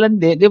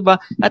naglalandi, di ba?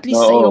 At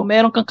least sa'yo,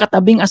 meron kang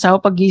katabing asawa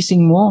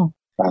paggising mo.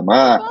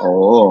 Tama,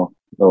 oo.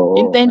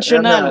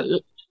 Intentional.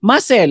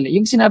 Muscle,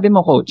 yung sinabi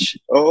mo, Coach.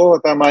 Oo,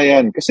 tama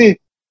yan. Kasi,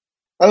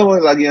 alam mo,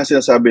 lagi nga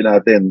sinasabi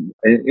natin,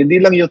 hindi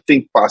lang yung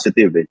think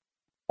positive eh.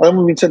 Alam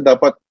mo, minsan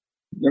dapat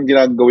yung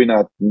ginagawin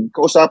natin,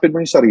 kausapin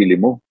mo yung sarili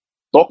mo.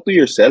 Talk to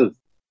yourself.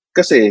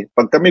 Kasi,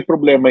 pag may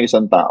problema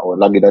isang tao,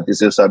 lagi natin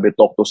sinasabi,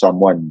 talk to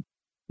someone.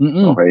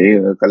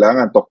 Okay?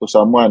 Kailangan, talk to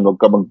someone. Huwag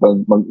ka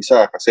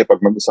mag-isa. Kasi pag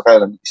mag-isa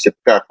ka, nag-isip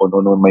ka kung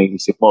ano may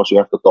isip mo. So, you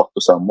have to talk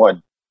to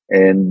someone.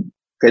 And,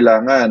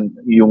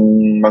 kailangan, yung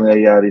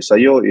mangyayari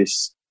sa'yo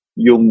is,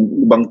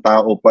 yung ibang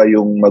tao pa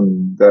yung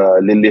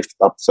mag-lift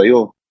up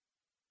sa'yo.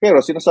 Pero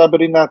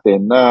sinasabi rin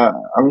natin na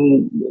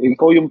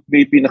ikaw yung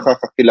may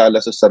pinakakakilala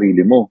sa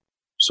sarili mo.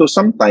 So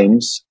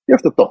sometimes, you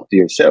have to talk to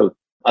yourself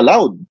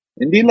aloud.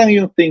 Hindi lang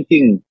yung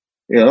thinking,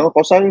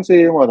 kausabi sa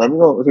iyo mo, sabi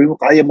mo,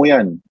 kaya mo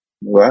yan.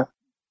 Di ba?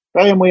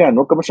 Kaya mo yan.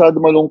 Huwag ka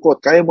masyado malungkot.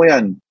 Kaya mo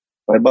yan.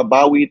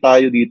 Babawi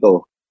tayo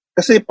dito.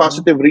 Kasi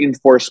positive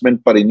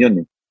reinforcement pa rin yun.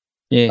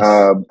 Yes.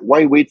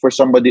 Why wait for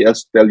somebody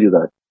else to tell you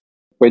that?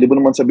 Pwede mo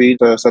naman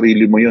sabihin sa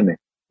sarili mo yun eh.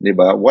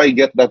 Diba? Why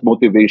get that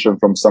motivation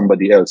from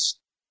somebody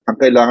else? Ang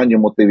kailangan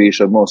yung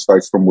motivation mo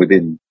starts from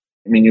within.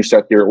 I mean, you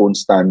set your own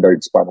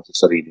standards para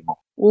sa sarili mo.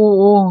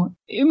 Oo.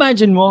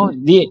 Imagine mo,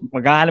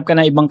 maghahanap ka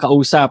ng ibang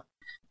kausap.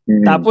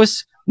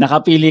 Tapos,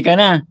 nakapili ka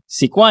na.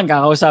 Si Juan,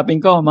 kakausapin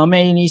ko.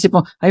 Mamaya iniisip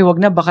mo, ay wag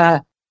na,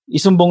 baka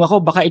isumbong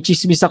ako, baka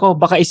ichismis ako,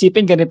 baka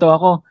isipin ganito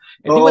ako.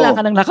 Di wala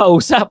ka nang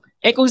nakausap.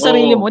 Kung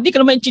sarili mo, di ka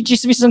naman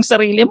ichismis ng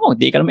sarili mo.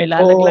 Di ka naman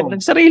ilalaglag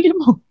ng sarili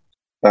mo.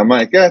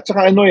 Tama. Kaya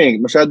tsaka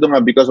masyado nga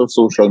because of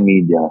social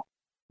media,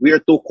 we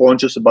are too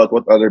conscious about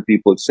what other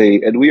people say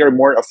and we are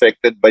more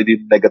affected by the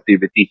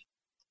negativity.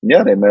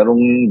 Kunyari,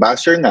 merong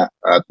basher nga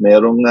at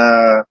merong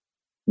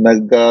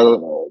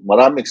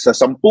marami sa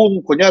 10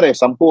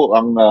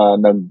 ang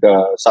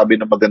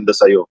nagsabi ng maganda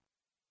sa'yo.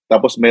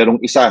 Tapos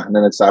merong isa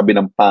na nagsabi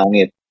ng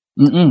pangit.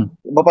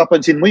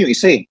 Mapapansin mo yung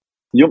isa eh.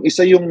 Yung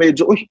isa yung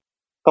medyo,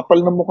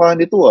 kapal na mukha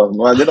nito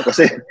mga gano'n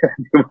kasi,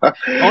 di ba?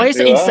 Okay,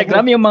 sa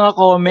Instagram yung mga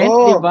comment,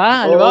 di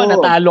ba?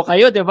 Natalo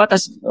kayo, di ba?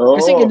 Kasi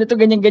ganito,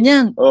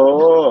 ganyan.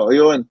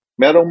 Yun.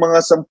 Merong mga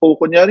 10,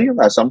 kunyari 10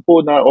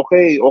 na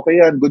okay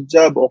yan, good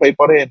job, okay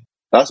pa rin.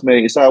 Tapos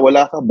may isa,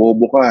 wala ka,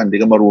 bobo ka, hindi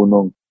ka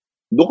marunong.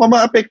 Doon ka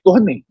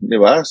maapektuhan eh, di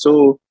ba?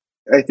 So,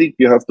 I think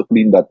you have to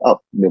clean that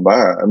up, di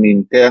ba? I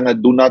mean, kaya nga,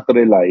 do not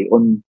rely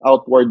on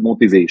outward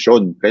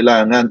motivation.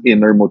 Kailangan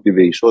inner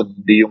motivation.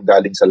 Hindi yung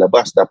galing sa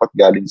labas. Dapat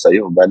galing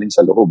sa'yo, galing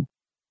sa loob.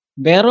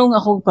 Merong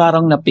ako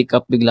parang na-pick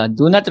up bigla.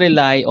 Do not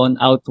rely on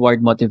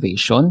outward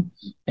motivation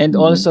and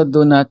also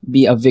do not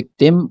be a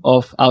victim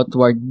of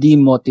outward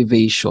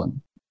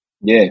demotivation.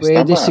 Yes,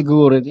 pwede tama.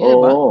 Siguro, di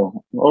ba?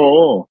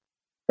 Oo.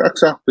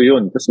 Eksakto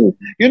yun. Kasi,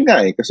 yun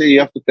nga eh. Kasi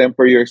you have to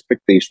temper your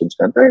expectations.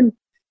 Dahil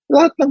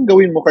lahat ng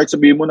gawin mo, kahit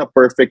sabihin mo na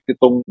perfect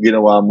itong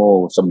ginawa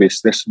mo sa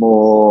business mo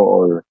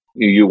or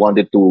you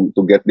wanted to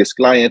get this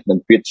client,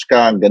 nag-pitch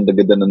ka, ang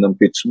ganda-ganda na ng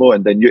pitch mo,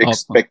 and then you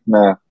expect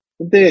na,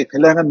 hindi,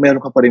 kailangan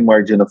meron ka pa rin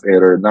margin of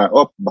error na,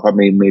 baka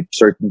may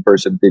certain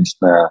percentage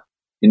na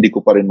hindi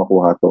ko pa rin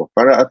makuha to.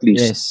 Para at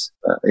least,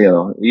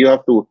 you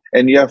have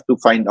to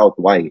find out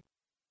why.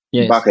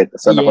 Yes. Bakit?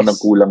 Saan ako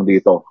nagkulang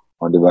dito?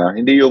 Di ba?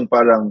 Hindi yung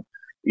parang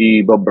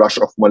i-brush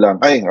off mo lang,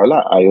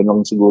 wala, ayaw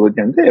lang siguro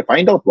niyan. Hindi,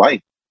 find out why.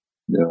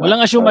 Diba?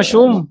 Walang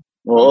assume-assume.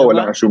 Oo, diba?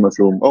 Walang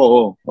assume-assume.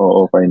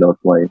 Oo, find out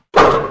why.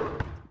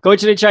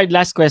 Coach Richard,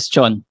 last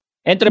question.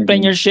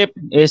 Entrepreneurship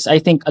is, I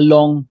think, a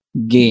long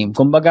game.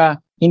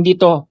 Kumbaga, hindi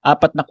to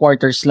 4 na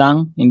quarters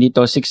lang, hindi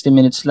to 60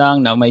 minutes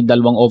lang na may 2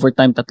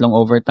 overtime, 3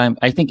 overtime.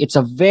 I think it's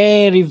a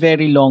very,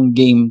 very long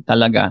game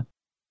talaga.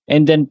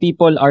 And then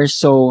people are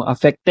so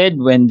affected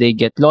when they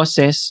get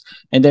losses,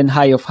 and then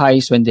high of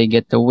highs when they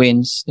get the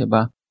wins,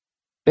 diba?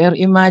 Pero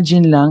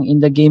imagine lang in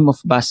the game of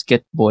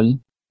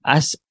basketball,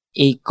 as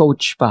a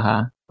coach pa ha,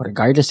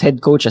 regardless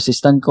head coach,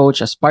 assistant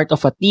coach, as part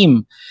of a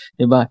team,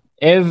 diba?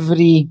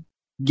 Every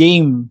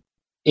game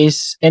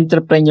is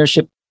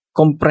entrepreneurship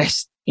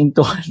compressed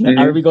into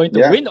are we going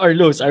to win or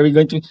lose? Are we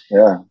going to...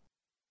 Yeah.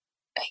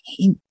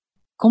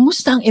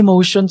 Kumusta ang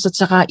emotions at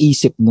saka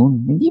isip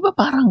nun? Hindi ba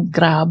parang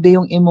grabe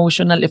yung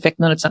emotional effect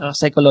nun at saka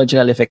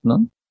psychological effect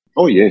nun?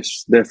 Oh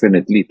yes,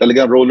 definitely.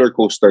 Talagang roller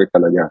coaster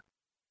talaga.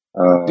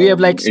 Do you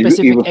have like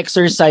specific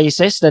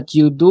exercises that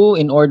you do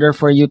in order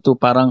for you to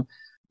parang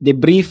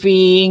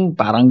debriefing,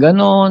 parang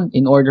ganon,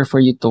 in order for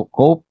you to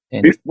cope?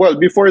 Well,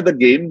 before the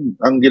game,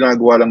 ang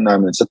ginagawa lang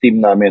namin sa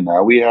team namin,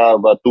 we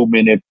have a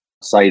 2-minute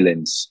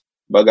silence.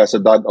 Baga sa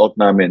dugout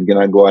namin,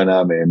 ginagawa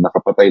namin,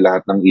 nakapatay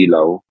lahat ng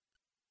ilaw.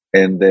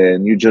 And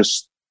then you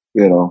just,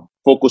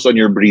 focus on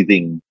your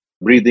breathing.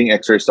 Breathing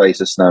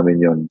exercises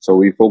namin yon. So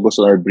we focus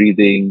on our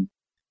breathing.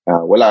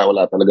 Wala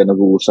talaga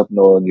nag-uusap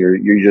noon.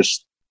 You're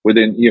just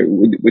within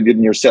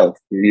yourself.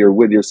 You're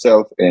with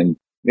yourself, and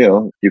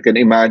you can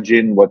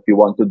imagine what you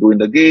want to do in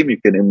the game. You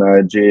can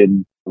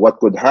imagine what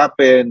could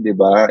happen,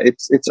 diba?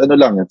 It's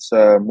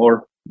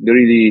more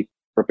really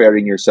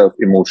preparing yourself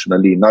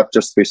emotionally, not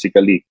just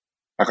physically.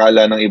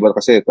 Akala ng iba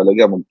kasi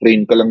talaga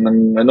mag-train ka lang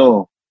ng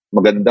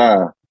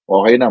maganda,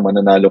 okay na,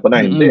 mananalo ka na.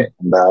 Hindi,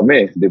 ang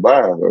dami,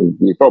 diba?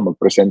 Ito,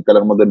 mag-present ka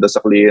lang maganda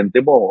sa kliyente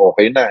mo,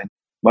 okay na.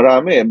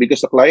 Marami,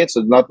 because the clients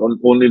do not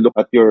only look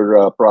at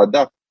your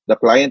product, the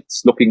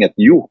client's looking at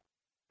you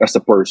as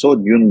a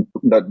person,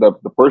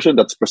 the person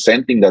that's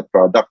presenting that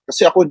product.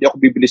 Kasi hindi ako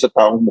bibili sa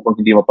taong mukhang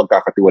hindi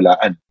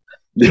mapagkakatiwalaan.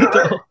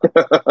 Diba?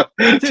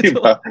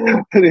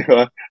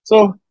 Diba?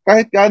 So,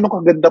 kahit gaano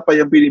kaganda pa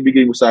yung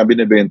binibigay mo sa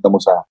binibenta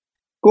mo sa,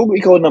 kung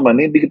ikaw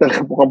naman, hindi ka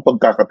talaga mukhang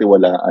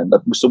pagkakatiwalaan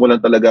at gusto mo lang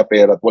talaga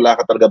pera at wala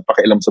ka talaga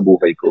pakialam sa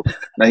buhay ko,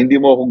 na hindi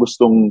mo ako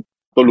gustong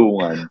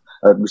tulungan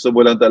at gusto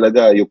mo lang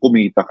talaga yung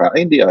kumita ka,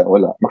 ay hindi,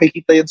 wala.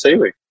 Makikita yan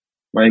sa'yo eh.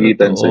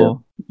 Makikita yan sa'yo.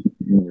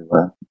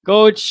 Diba?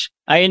 Coach,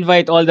 I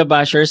invite all the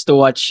bashers to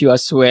watch you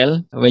as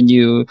well when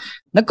you...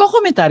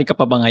 Nagko-commentary ka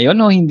pa ba ngayon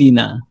o hindi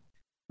na?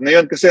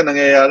 Ngayon kasi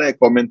nangyayari,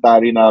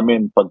 commentary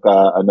namin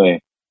pagka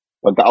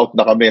out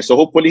na kami. So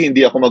hopefully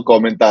hindi ako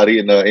mag-commentary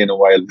in a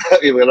while.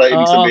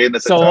 Ibig sabihin na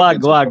sa so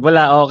wag.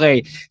 Wala,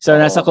 okay. So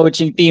nasa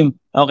coaching team.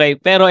 Okay,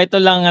 pero ito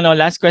lang,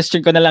 last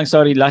question ko na lang.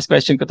 Sorry, last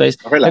question ko to is,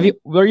 okay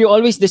were you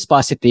always this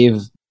positive?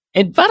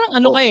 And parang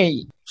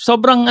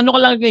sobrang ka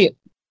lang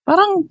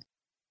parang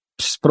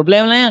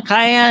problema na yan,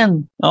 kaya yan.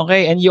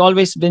 Okay, and you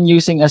always been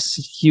using as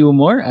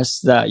humor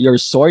as your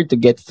sword to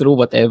get through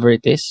whatever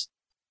it is?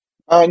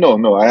 No,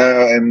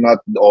 I'm not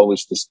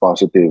always this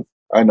positive.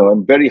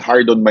 I'm very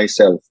hard on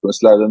myself.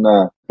 Mas lalo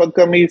na,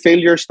 pagka may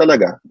failures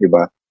talaga, di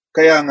ba?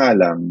 Kaya nga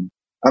lang,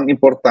 ang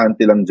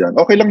importante lang dyan,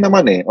 okay lang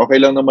naman okay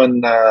lang naman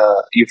na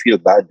you feel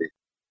bad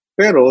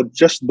Pero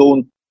just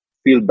don't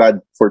feel bad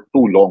for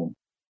too long.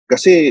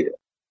 Kasi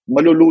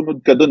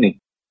malulunod ka dun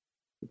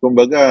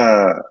Kumbaga,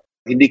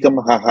 hindi ka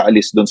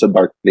makakaalis dun sa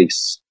dark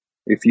place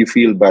if you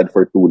feel bad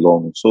for too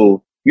long. So,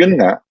 yun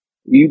nga,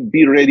 you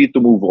be ready to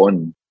move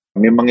on.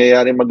 May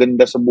mangyayari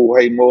maganda sa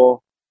buhay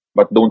mo,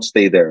 but don't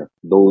stay there.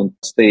 Don't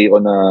stay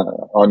on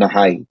a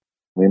high.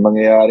 May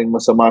mangyayaring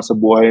masama sa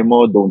buhay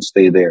mo, don't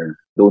stay there.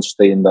 Don't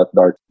stay in that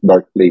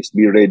dark place.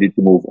 Be ready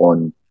to move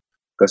on.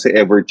 Kasi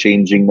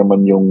ever-changing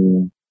naman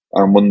yung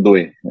mundo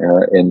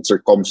and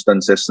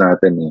circumstances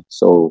natin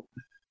So,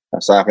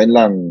 sa akin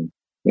lang,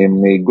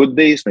 may good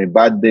days, may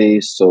bad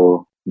days.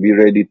 So, be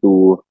ready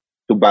to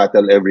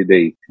battle every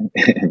day.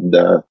 And,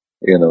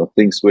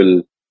 things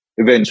will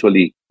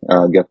eventually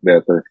get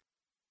better.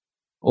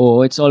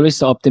 Oh, it's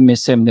always the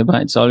optimism, di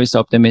ba? It's always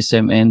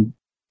optimism. And,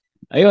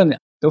 ayun,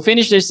 to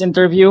finish this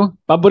interview,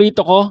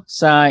 paborito ko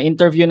sa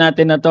interview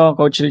natin na to,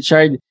 Coach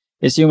Richard,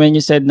 is yung when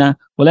you said na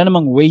wala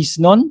namang ways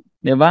nun,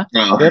 di ba?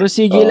 Pero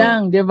sige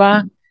lang, di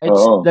ba?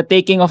 It's the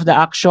taking of the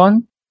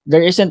action.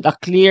 There isn't a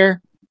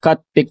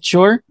clear-cut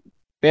picture,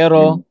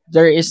 pero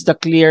there is the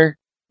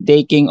clear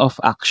taking of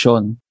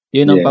action.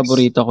 Yun ang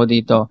paborito ko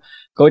dito.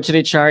 Coach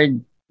Richard,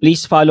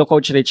 please follow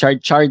Coach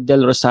Richard Chard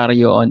Del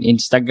Rosario on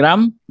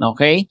Instagram,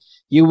 okay?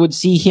 You would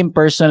see him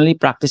personally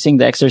practicing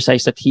the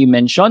exercise that he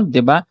mentioned,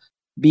 di ba?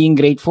 Being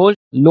grateful,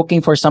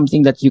 looking for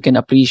something that you can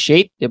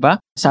appreciate, di ba?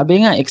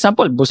 Sabi nga,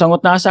 example,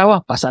 busangot na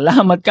asawa,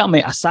 pasalamat ka,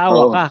 may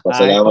asawa ka.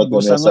 Pasalamat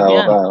mo may asawa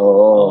ka.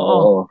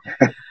 Oo.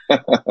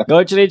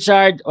 Coach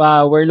Richard,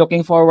 we're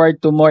looking forward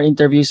to more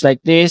interviews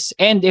like this.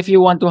 And if you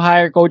want to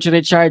hire Coach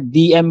Richard,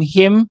 DM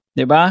him,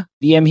 di ba?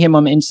 DM him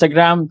on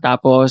Instagram.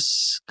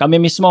 Tapos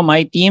kami mismo,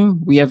 my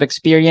team, we have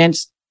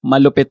experienced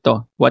malupit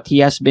to. What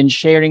he has been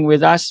sharing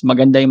with us,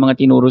 maganda yung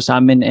mga tinuro sa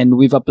amin and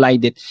we've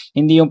applied it.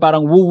 Hindi yung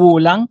parang woo-woo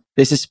lang.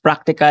 This is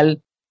practical,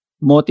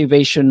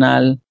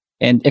 motivational,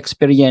 and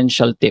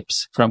experiential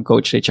tips from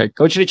Coach Richard.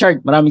 Coach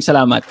Richard, maraming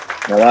salamat.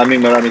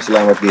 Maraming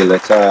salamat, Neil.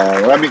 At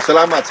maraming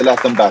salamat sa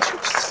lahat ng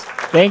bashers.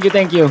 Thank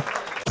you.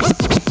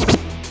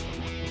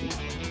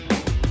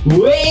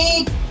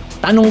 Wait!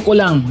 Tanong ko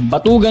lang,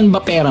 batugan ba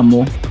pera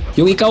mo?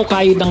 Yung ikaw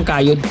kayod ng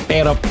kayod,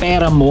 pero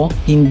pera mo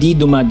hindi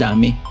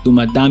dumadami.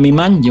 Dumadami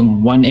man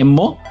yung 1M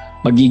mo,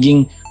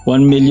 magiging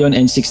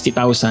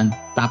 1,060,000.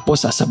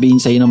 Tapos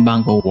sasabihin sa'yo ng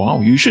bangko, wow,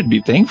 you should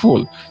be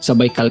thankful.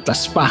 Sabay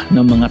kaltas pa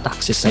ng mga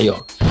taxes sa'yo.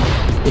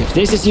 If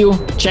this is you,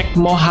 check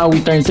mo how we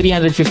turn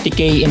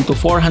 350K into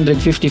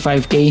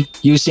 455K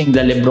using the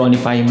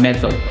Lebronify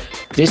method.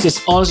 This is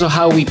also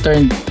how we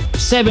turned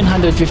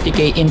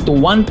 750K into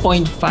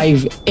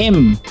 1.5M.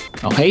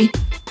 Okay?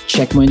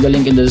 Check mo in the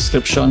link in the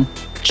description.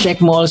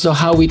 Check mo also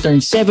how we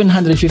turned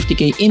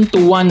 750K into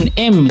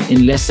 1M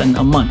in less than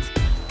a month.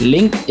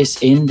 Link is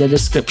in the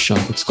description.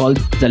 It's called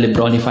the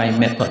Lebronify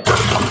method.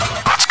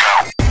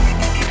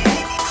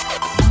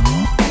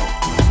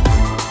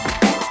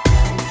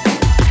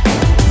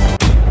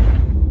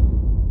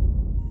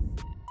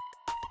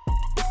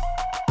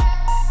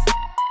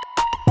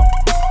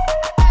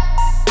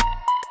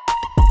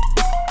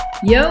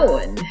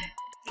 Yon!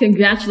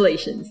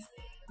 Congratulations!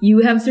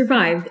 You have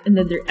survived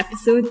another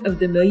episode of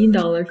the $1 Million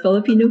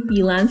Filipino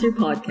Freelancer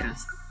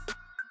Podcast.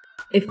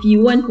 If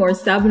you want more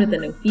Sabi na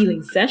Tanong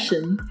Feeling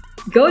session,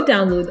 go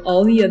download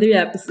all the other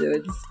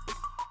episodes.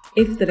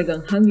 If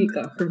talagang hungry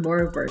ka for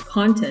more of our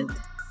content,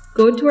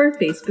 go to our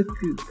Facebook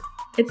group.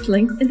 It's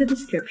linked in the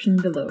description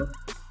below.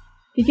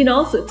 You can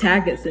also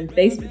tag us on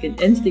Facebook and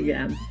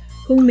Instagram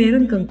kung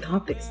meron kang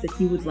topics that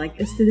you would like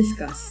us to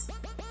discuss.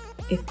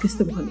 If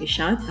gusto mo kami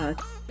shoutout,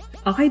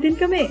 okay din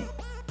kami.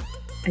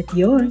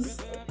 Adios!